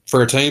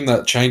for a team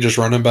that changes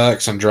running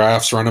backs and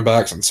drafts running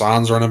backs and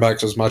signs running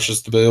backs as much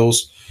as the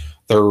Bills,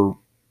 their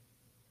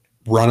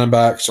running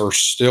backs are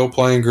still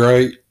playing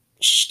great,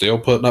 still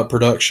putting up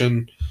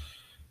production.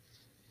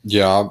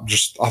 Yeah,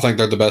 I think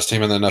they're the best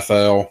team in the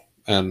NFL,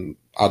 and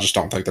I just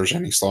don't think there's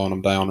any slowing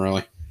them down,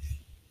 really.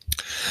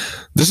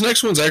 This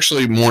next one's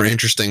actually more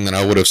interesting than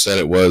I would have said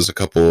it was a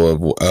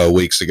couple of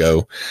weeks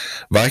ago.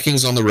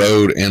 Vikings on the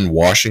road in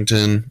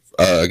Washington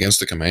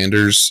against the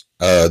Commanders.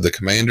 The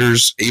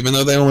Commanders, even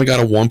though they only got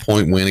a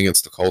 1-point win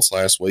against the Colts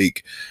last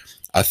week,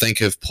 I think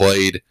they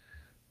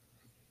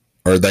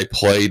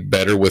played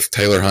better with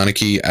Taylor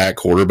Heinicke at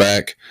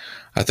quarterback.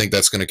 I think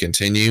that's going to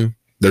continue.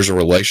 There's a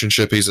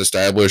relationship he's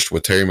established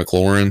with Terry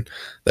McLaurin.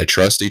 They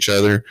trust each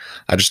other.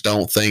 I just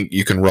don't think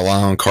you can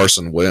rely on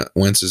Carson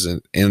Wentz's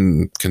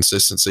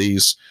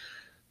inconsistencies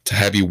to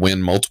have you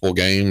win multiple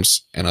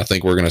games, and I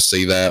think we're going to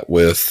see that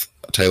with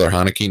Taylor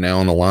Heinicke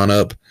now in the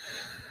lineup.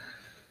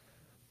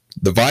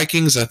 The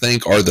Vikings, I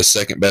think, are the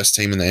second best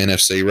team in the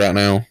NFC right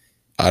now.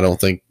 I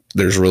don't think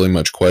there's really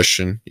much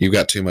question. You've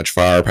got too much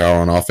firepower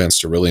on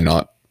offense to really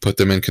not put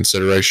them in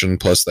consideration.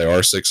 Plus, they are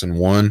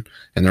 6-1,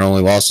 and their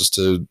only losses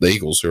to the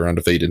Eagles, who are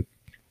undefeated.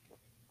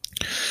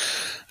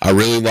 I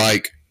really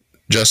like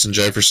Justin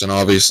Jefferson,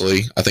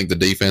 obviously. I think the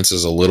defense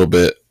is a little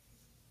bit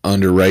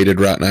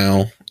underrated right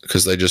now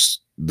because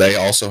they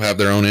also have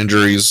their own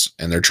injuries,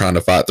 and they're trying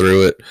to fight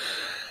through it.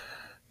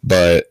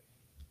 But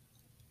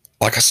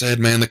like I said,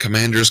 man, the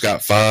Commanders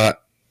got fight.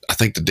 I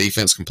think the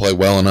defense can play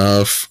well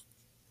enough.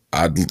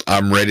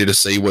 I'm ready to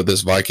see what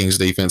this Vikings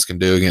defense can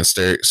do against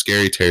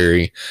Scary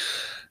Terry,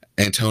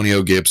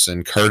 Antonio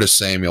Gibson, Curtis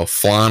Samuel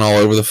flying all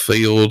over the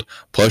field.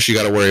 Plus, you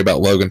got to worry about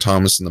Logan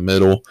Thomas in the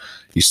middle.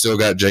 You still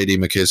got J.D.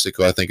 McKissick,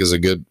 who I think is a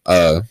good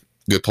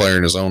player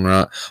in his own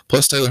right.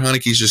 Plus, Taylor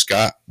Heinicke's just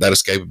got that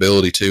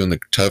escapability too, and the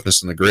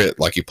toughness and the grit,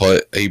 like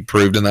he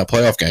proved in that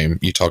playoff game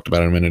you talked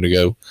about a minute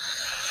ago.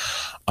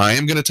 I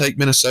am going to take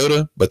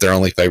Minnesota, but they're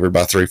only favored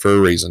by 3 for a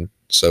reason.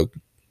 So,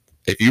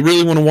 if you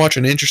really want to watch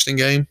an interesting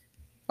game,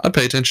 I'd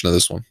pay attention to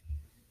this one.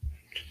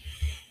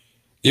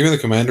 Give me the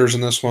Commanders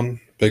in this one.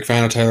 Big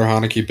fan of Taylor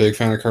Heinicke, big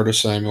fan of Curtis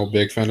Samuel,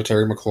 big fan of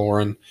Terry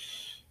McLaurin,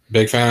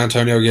 big fan of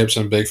Antonio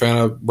Gibson, big fan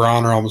of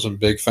Brian Robinson,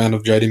 big fan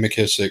of J.D.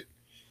 McKissick.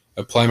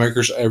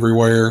 Playmakers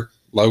everywhere.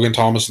 Logan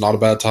Thomas, not a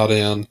bad tight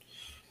end.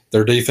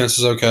 Their defense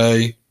is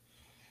okay.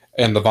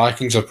 And the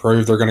Vikings have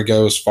proved they're going to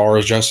go as far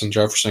as Justin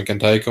Jefferson can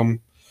take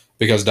them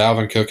because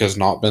Dalvin Cook has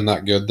not been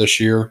that good this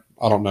year.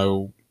 I don't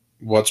know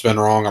what's been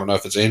wrong. I don't know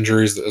if it's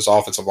injuries, his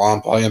offensive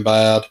line playing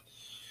bad,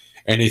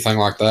 anything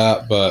like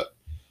that. But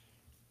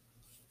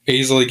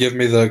easily give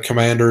me the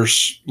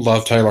Commanders.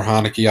 Love Taylor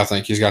Heinicke. I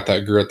think he's got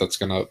that grit that's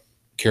going to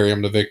carry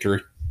him to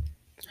victory.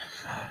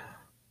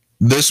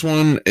 This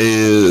one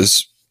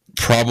is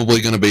probably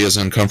going to be as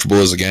uncomfortable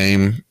as a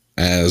game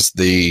as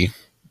the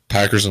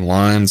Packers and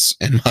Lions,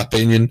 in my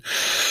opinion.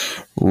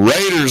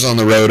 Raiders on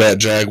the road at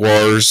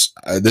Jaguars.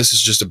 This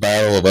is just a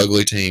battle of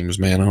ugly teams,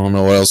 man. I don't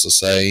know what else to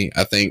say.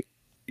 I think,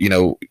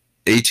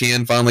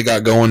 ETN finally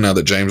got going now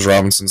that James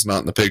Robinson's not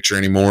in the picture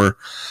anymore.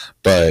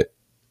 But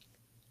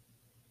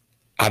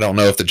I don't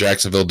know if the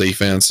Jacksonville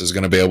defense is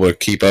going to be able to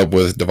keep up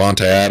with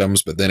Davante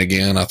Adams. But then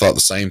again, I thought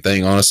the same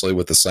thing, honestly,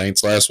 with the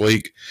Saints last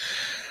week.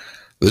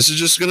 This is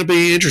just going to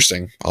be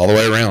interesting all the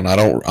way around. I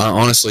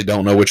honestly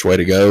don't know which way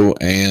to go,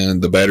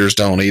 and the bettors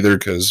don't either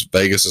because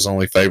Vegas is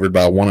only favored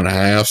by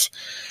 1.5.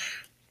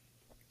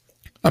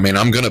 I mean,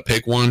 I'm going to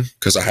pick one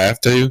because I have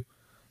to,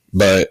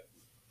 but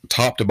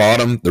top to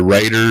bottom, the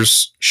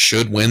Raiders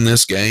should win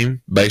this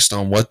game based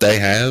on what they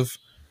have.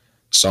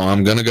 So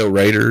I'm going to go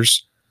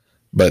Raiders,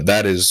 but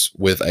that is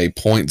with a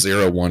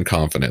 0.01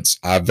 confidence.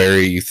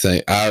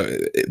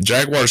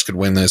 Jaguars could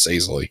win this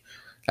easily.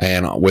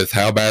 And with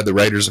how bad the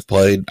Raiders have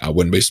played, I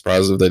wouldn't be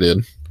surprised if they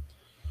did.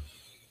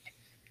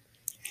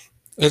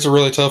 It's a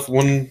really tough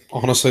one,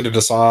 honestly, to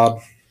decide.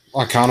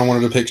 I kind of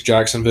wanted to pick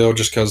Jacksonville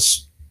just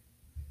because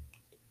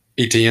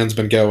ETN's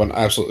been going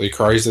absolutely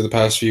crazy the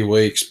past few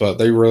weeks, but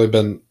they've really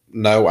been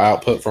no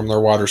output from their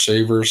wide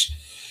receivers.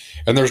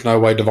 And there's no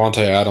way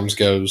Davante Adams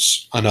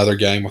goes another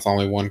game with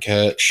only one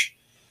catch.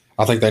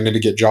 I think they need to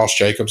get Josh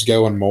Jacobs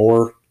going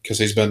more because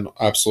he's been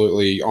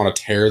absolutely on a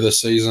tear this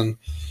season.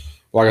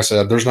 Like I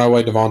said, there's no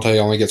way Davante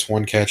only gets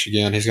one catch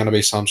again. He's going to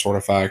be some sort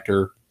of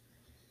factor.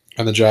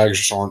 And the Jags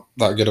just aren't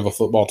that good of a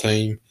football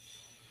team.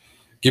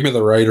 Give me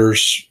the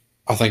Raiders.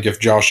 I think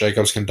if Josh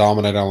Jacobs can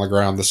dominate on the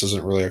ground, this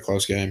isn't really a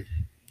close game.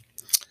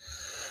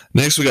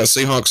 Next, we got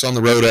Seahawks on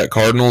the road at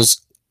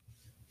Cardinals.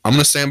 I'm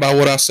going to stand by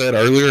what I said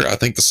earlier. I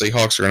think the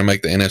Seahawks are going to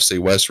make the NFC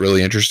West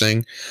really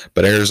interesting,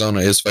 but Arizona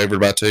is favored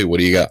by 2. What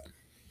do you got?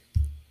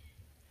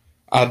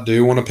 I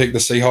do want to pick the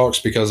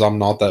Seahawks because I'm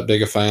not that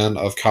big a fan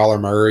of Kyler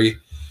Murray.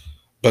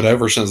 But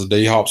ever since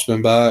D-Hop's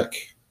been back,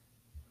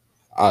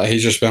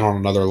 he's just been on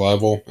another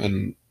level.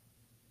 And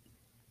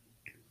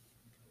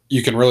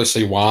you can really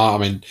see why. I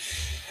mean,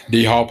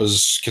 D-Hop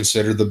is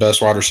considered the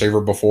best wide receiver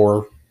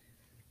before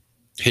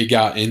he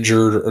got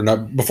injured or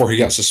not, before he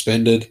got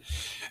suspended.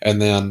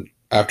 And then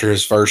after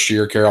his first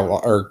year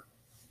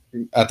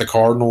at the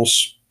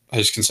Cardinals,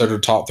 he's considered a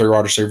top 3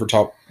 wide receiver,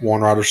 top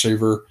 1 wide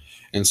receiver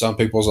in some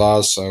people's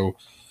eyes. So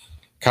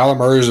Kyler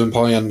Murray's been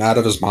playing out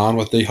of his mind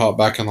with D-Hop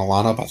back in the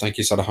lineup. I think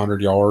he's had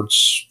 100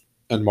 yards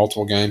in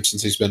multiple games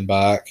since he's been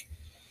back.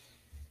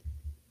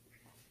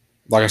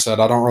 Like I said,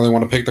 I don't really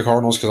want to pick the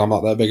Cardinals because I'm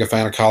not that big a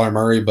fan of Kyler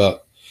Murray,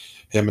 but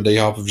him and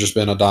D-Hop have just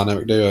been a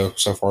dynamic duo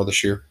so far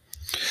this year.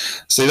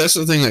 See, that's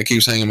the thing that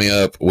keeps hanging me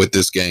up with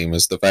this game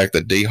is the fact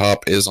that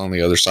D-Hop is on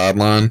the other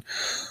sideline.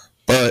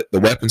 But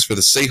the weapons for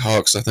the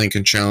Seahawks, I think,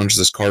 can challenge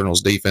this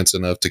Cardinals defense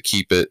enough to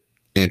keep it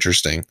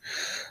interesting.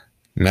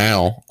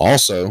 Now,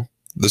 also,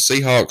 the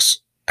Seahawks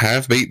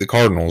have beat the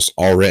Cardinals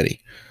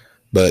already,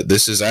 but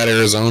this is at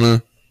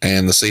Arizona,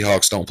 and the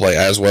Seahawks don't play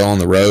as well on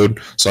the road,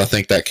 so I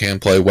think that can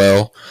play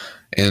well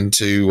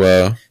into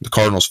the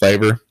Cardinals'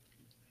 favor.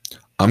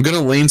 I'm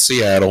going to lean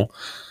Seattle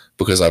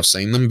because I've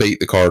seen them beat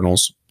the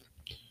Cardinals,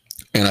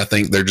 and I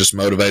think they're just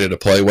motivated to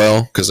play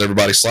well because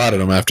everybody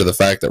slided them after the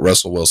fact that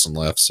Russell Wilson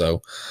left.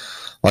 So,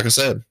 like I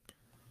said,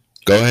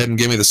 go ahead and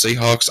give me the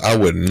Seahawks. I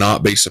would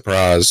not be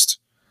surprised,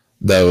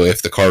 though,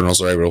 if the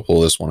Cardinals are able to pull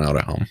this one out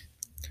at home.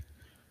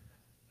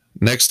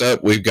 Next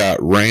up, we've got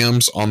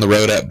Rams on the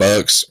road at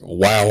Bucks.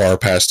 Wow, our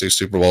past 2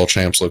 Super Bowl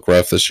champs look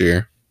rough this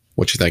year.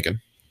 What you thinking?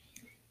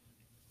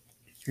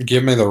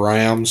 Give me the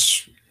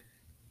Rams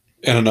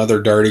in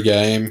another dirty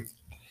game.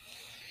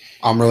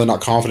 I'm really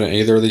not confident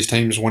either of these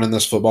teams winning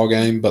this football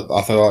game, but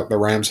I feel like the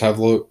Rams have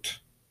looked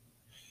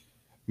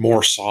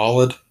more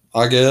solid,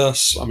 I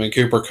guess. I mean,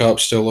 Cooper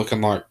Kupp's still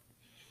looking like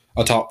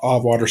a top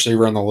 5 wide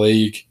receiver in the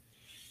league.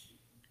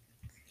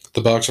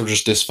 The Bucks are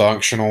just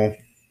dysfunctional.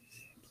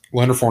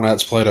 Leonard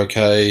Fournette's played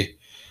okay.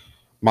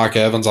 Mike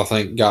Evans, I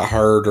think, got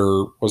hurt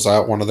or was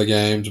out one of the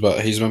games,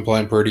 but he's been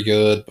playing pretty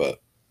good.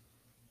 But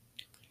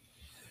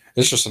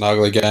it's just an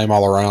ugly game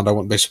all around. I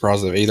wouldn't be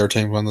surprised if either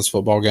team win this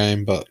football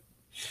game, but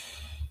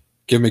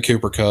give me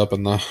Cooper Kupp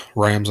and the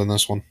Rams in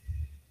this one.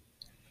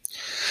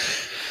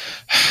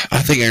 I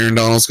think Aaron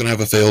Donald's going to have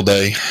a field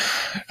day,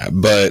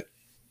 but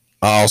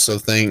I also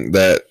think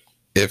that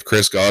if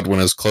Chris Godwin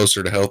is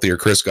closer to healthier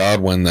Chris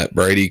Godwin, that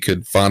Brady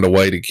could find a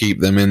way to keep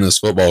them in this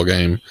football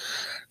game.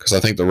 Because I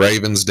think the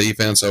Ravens'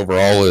 defense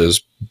overall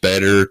is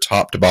better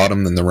top to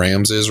bottom than the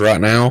Rams is right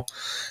now.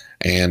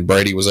 And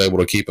Brady was able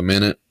to keep them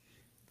in it.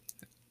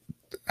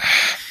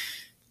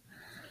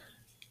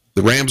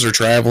 The Rams are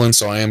traveling,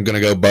 so I am going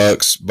to go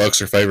Bucks.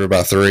 Bucks are favored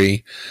by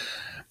 3.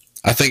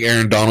 I think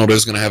Aaron Donald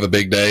is going to have a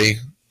big day.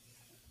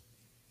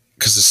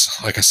 Because,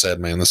 it's, like I said,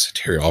 man, this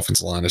interior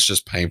offensive line is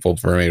just painful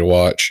for me to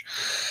watch.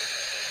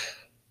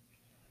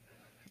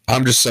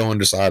 I'm just so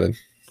undecided.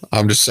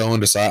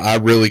 I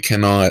really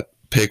cannot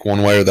pick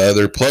one way or the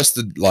other. Plus,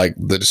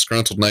 the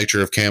disgruntled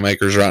nature of Cam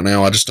Akers right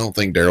now, I just don't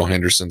think Darrell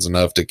Henderson's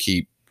enough to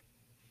keep,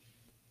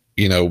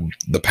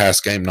 the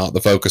past game not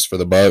the focus for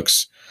the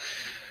Bucks.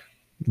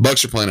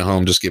 Bucks are playing at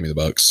home. Just give me the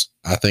Bucks.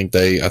 I think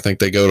they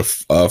go to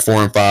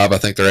 4-5. I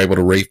think they're able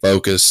to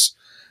refocus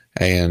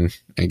and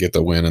get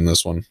the win in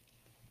this one.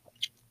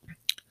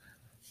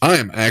 I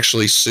am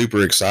actually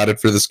super excited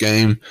for this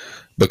game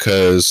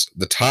because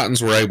the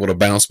Titans were able to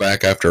bounce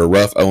back after a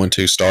rough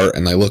 0-2 start,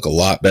 and they look a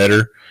lot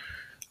better.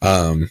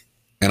 And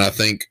I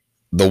think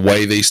the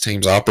way these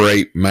teams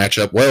operate match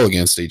up well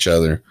against each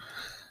other.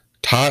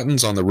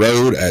 Titans on the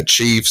road at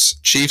Chiefs.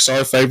 Chiefs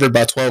are favored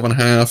by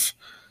 12.5,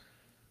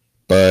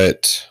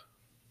 but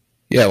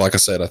yeah, like I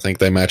said, I think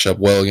they match up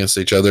well against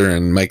each other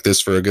and make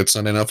this for a good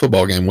Sunday night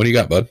football game. What do you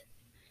got, bud?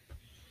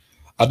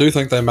 I do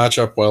think they match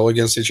up well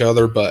against each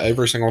other, but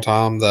every single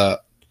time that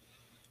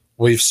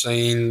we've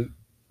seen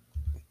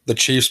the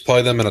Chiefs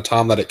play them in a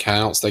time that it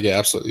counts, they get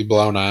absolutely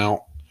blown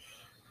out.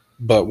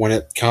 But when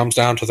it comes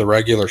down to the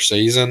regular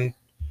season,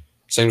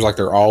 it seems like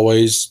they're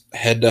always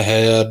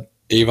head-to-head,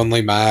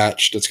 evenly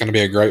matched. It's going to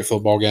be a great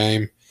football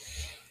game.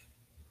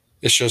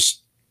 It's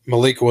just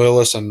Malik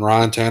Willis and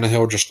Ryan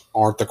Tannehill just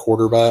aren't the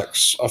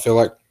quarterbacks, I feel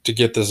like, to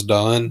get this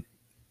done.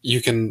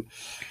 You can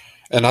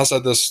 – and I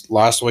said this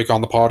last week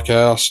on the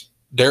podcast –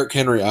 Derrick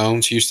Henry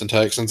owns Houston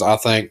Texans. I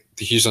think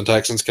the Houston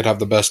Texans could have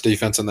the best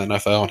defense in the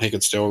NFL, and he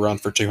could still run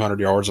for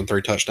 200 yards and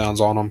 3 touchdowns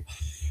on them.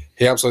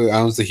 He absolutely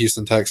owns the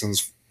Houston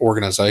Texans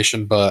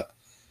organization, but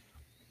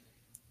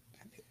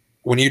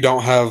when you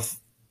don't have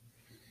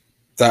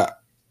that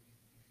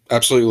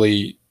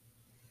absolutely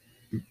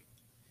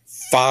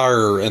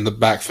fire in the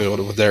backfield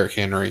with Derrick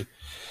Henry,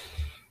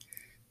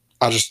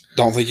 I just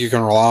don't think you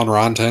can rely on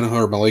Ryan Tannehill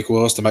or Malik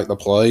Willis to make the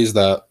plays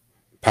that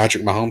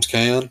Patrick Mahomes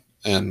can,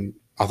 and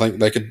I think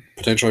they could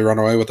potentially run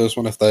away with this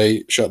one if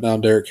they shut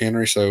down Derrick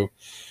Henry. So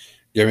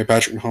give me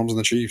Patrick Mahomes and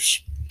the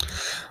Chiefs.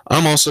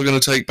 I'm also going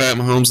to take Pat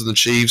Mahomes and the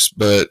Chiefs,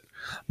 but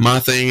my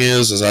thing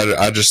is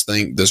I just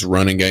think this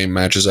running game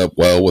matches up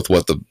well with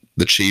what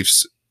the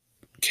Chiefs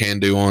can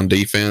do on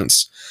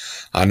defense.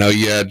 I know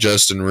you had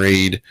Justin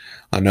Reed.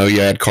 I know you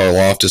had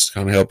Karlaftis to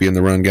kind of help you in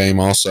the run game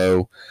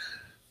also.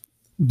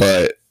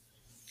 But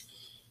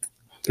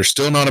they're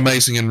still not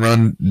amazing in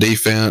run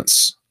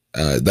defense.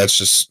 That's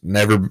just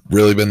never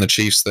really been the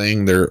Chiefs'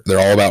 thing. They're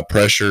all about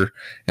pressure,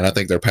 and I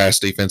think their pass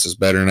defense is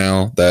better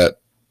now that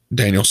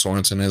Daniel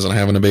Sorensen isn't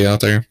having to be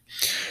out there.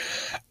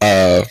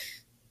 I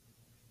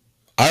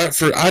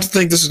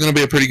think this is going to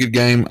be a pretty good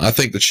game. I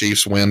think the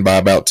Chiefs win by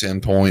about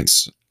 10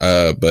 points,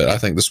 but I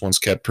think this one's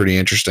kept pretty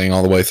interesting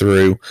all the way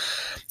through.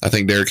 I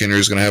think Derrick Henry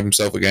is going to have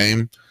himself a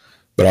game,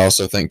 but I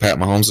also think Pat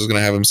Mahomes is going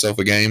to have himself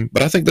a game.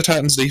 But I think the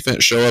Titans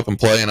defense show up and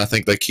play, and I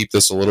think they keep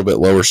this a little bit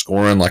lower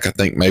scoring. Like I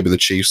think maybe the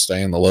Chiefs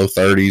stay in the low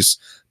 30s.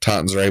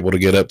 Titans are able to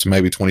get up to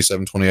maybe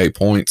 27, 28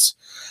 points.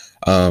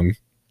 Like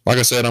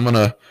I said, I'm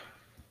gonna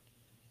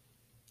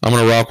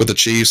rock with the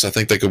Chiefs. I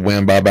think they could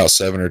win by about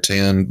 7 or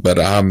 10, but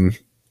I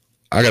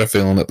got a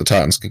feeling that the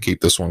Titans can keep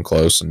this one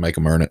close and make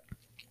them earn it.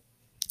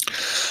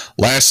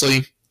 Lastly,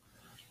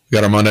 we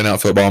got our Monday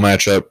Night Football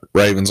matchup.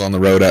 Ravens on the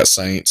road at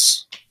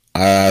Saints.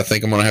 I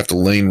think I'm going to have to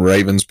lean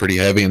Ravens pretty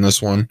heavy in this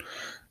one,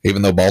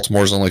 even though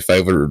Baltimore's only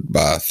favored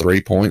by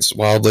 3 points,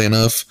 wildly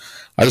enough.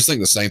 I just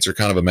think the Saints are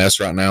kind of a mess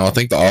right now. I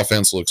think the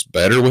offense looks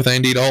better with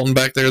Andy Dalton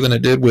back there than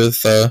it did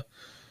with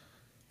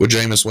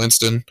Jameis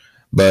Winston.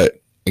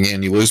 But,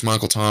 again, you lose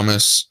Michael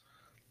Thomas.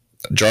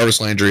 Jarvis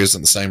Landry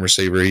isn't the same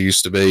receiver he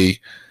used to be.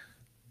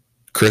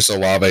 Chris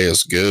Olave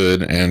is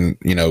good, and,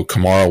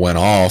 Kamara went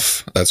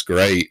off. That's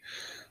great.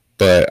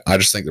 But I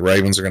just think the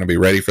Ravens are going to be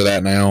ready for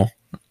that now.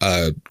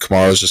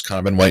 Kamara's just kind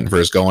of been waiting for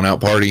his going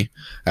out party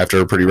after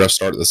a pretty rough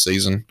start of the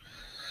season.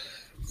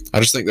 I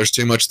just think there's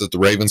too much that the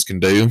Ravens can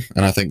do,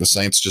 and I think the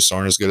Saints just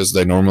aren't as good as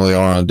they normally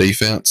are on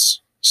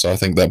defense. So I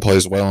think that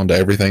plays well into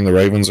everything the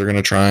Ravens are going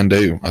to try and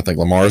do. I think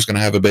Lamar's going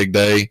to have a big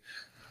day.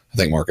 I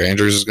think Mark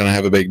Andrews is going to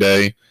have a big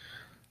day.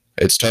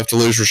 It's tough to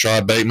lose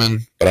Rashad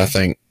Bateman, but I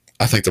think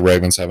the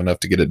Ravens have enough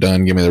to get it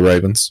done. Give me the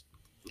Ravens.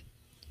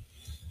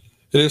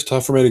 It is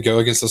tough for me to go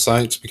against the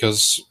Saints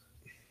because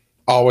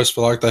I always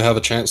feel like they have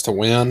a chance to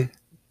win,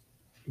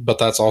 but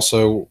that's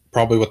also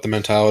probably with the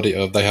mentality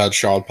of they had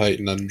Sean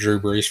Payton and Drew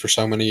Brees for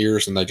so many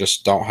years, and they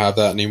just don't have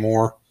that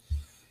anymore.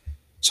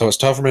 So it's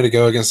tough for me to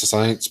go against the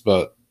Saints,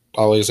 but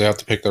I'll easily have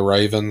to pick the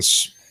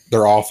Ravens.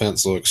 Their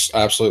offense looks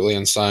absolutely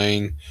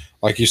insane.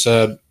 Like you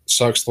said,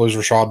 sucks to lose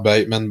Rashad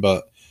Bateman,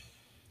 but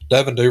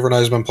Devin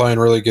Duvernay's been playing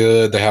really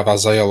good. They have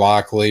Isaiah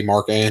Likely,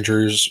 Mark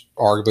Andrews,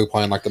 arguably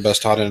playing like the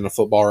best tight end in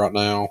football right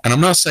now. And I'm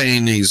not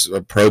saying he's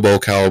a Pro Bowl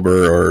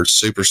caliber or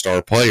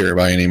superstar player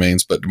by any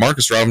means, but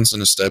Demarcus Robinson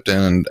has stepped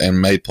in and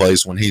made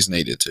plays when he's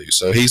needed to.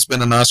 So he's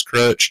been a nice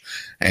crutch,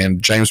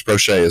 and James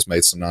Prochet has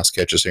made some nice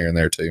catches here and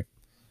there too.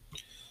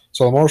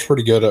 So Lamar's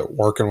pretty good at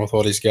working with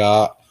what he's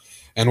got.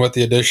 And with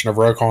the addition of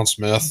Roquan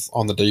Smith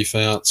on the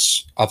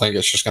defense, I think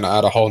it's just going to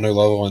add a whole new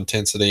level of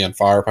intensity and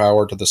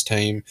firepower to this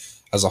team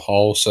as a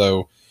whole.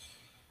 So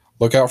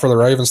look out for the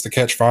Ravens to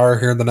catch fire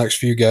here in the next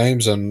few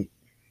games and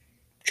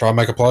try and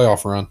make a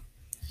playoff run.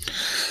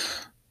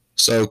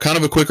 So kind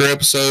of a quicker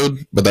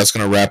episode, but that's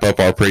going to wrap up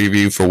our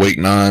preview for Week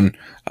 9.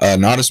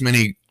 Not as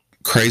many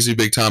crazy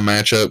big-time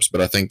matchups,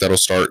 but I think that'll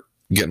start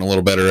getting a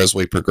little better as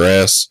we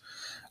progress.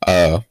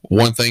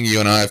 One thing you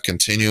and I have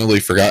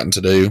continually forgotten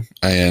to do,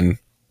 and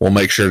we'll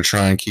make sure to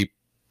try and keep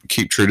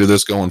true to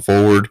this going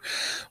forward,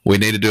 we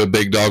need to do a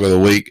Big Dog of the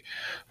Week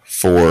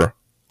for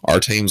our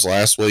teams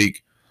last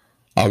week.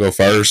 I'll go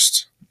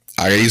first.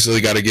 I easily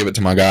got to give it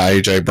to my guy,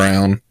 A.J.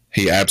 Brown.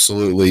 He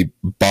absolutely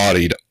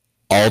bodied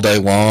all day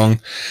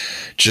long.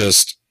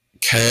 Just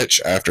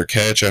catch after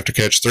catch after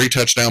catch. 3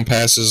 touchdown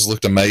passes,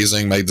 looked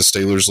amazing, made the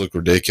Steelers look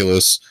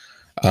ridiculous.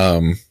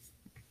 I'm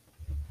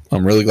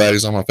really glad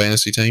he's on my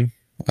fantasy team.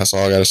 That's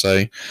all I got to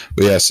say.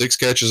 But yeah, 6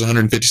 catches,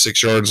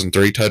 156 yards, and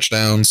 3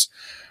 touchdowns.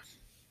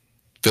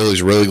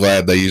 Philly's really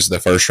glad they used their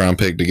first-round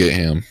pick to get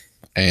him.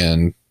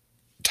 And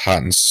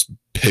Titans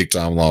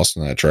big-time lost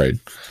in that trade.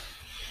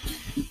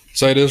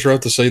 So it is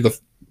rough to see the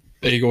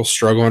Eagles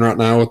struggling right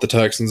now with the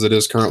Texans. It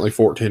is currently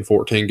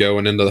 14-14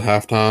 going into the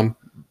halftime.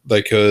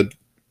 They could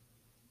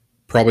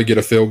probably get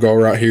a field goal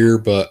right here,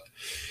 but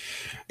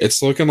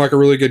it's looking like a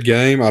really good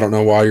game. I don't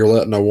know why you're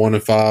letting a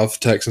 1-5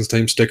 Texans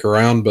team stick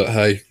around, but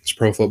hey, it's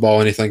pro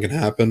football. Anything can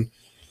happen.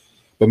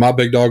 But my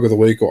big dog of the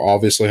week will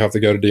obviously have to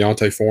go to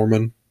Deontay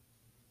Foreman.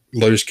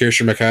 Lose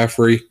Christian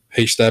McCaffrey.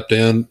 He stepped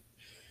in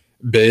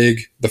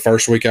big the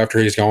first week after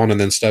he's gone and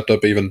then stepped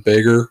up even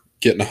bigger,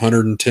 getting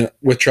 110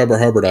 with Chuba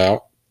Hubbard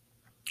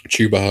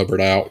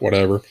out,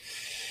 whatever.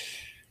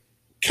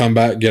 Come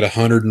back, get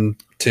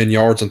 110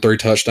 yards and 3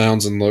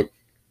 touchdowns and look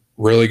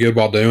really good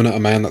while doing it. A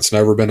man that's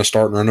never been a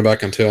starting running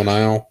back until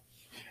now.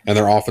 And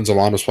their offensive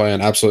line was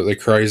playing absolutely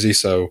crazy.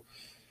 So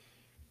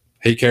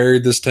he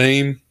carried this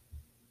team,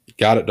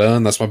 got it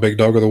done. That's my big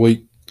dog of the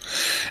week.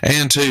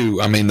 And too,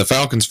 I mean, the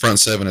Falcons front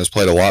 7 has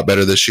played a lot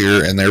better this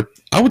year, and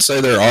I would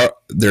say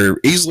they're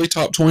easily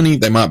top 20.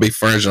 They might be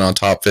fringing on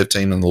top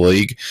 15 in the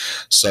league.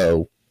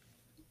 So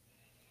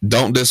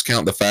don't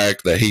discount the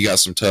fact that he got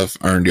some tough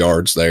earned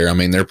yards there. I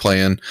mean, they're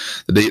playing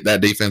that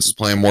defense is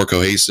playing more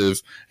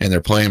cohesive, and they're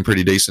playing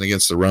pretty decent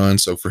against the run.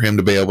 So for him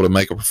to be able to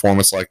make a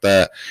performance like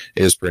that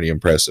is pretty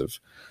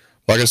impressive.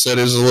 Like I said,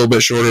 it is a little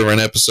bit shorter of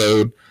an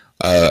episode.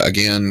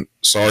 Again,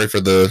 sorry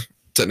for the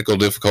technical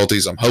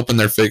difficulties. I'm hoping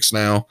they're fixed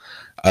now.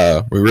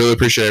 We really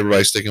appreciate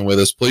everybody sticking with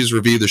us. Please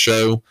review the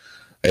show.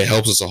 It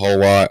helps us a whole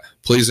lot.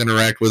 Please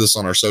interact with us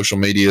on our social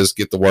medias.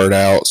 Get the word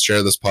out.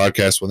 Share this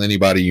podcast with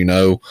anybody you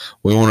know.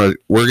 We're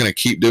going to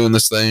keep doing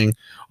this thing.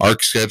 Our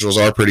schedules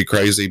are pretty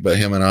crazy, but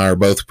him and I are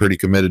both pretty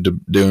committed to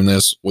doing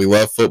this. We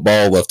love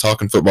football, love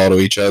talking football to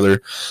each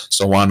other.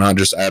 So why not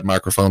just add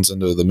microphones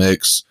into the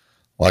mix?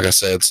 Like I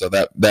said, so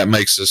that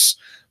makes us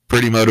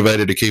pretty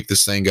motivated to keep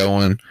this thing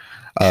going.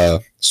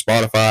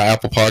 Spotify,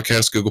 Apple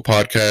Podcasts, Google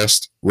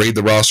Podcasts, read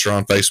the roster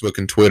on Facebook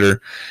and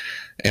Twitter,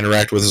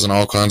 interact with us in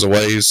all kinds of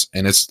ways.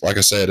 And it's, like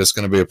I said, it's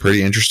going to be a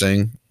pretty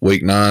interesting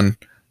week 9.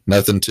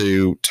 Nothing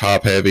too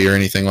top heavy or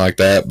anything like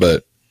that.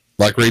 But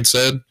like Reed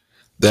said,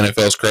 the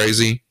NFL's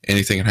crazy.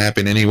 Anything can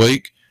happen any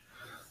week.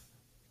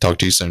 Talk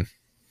to you soon.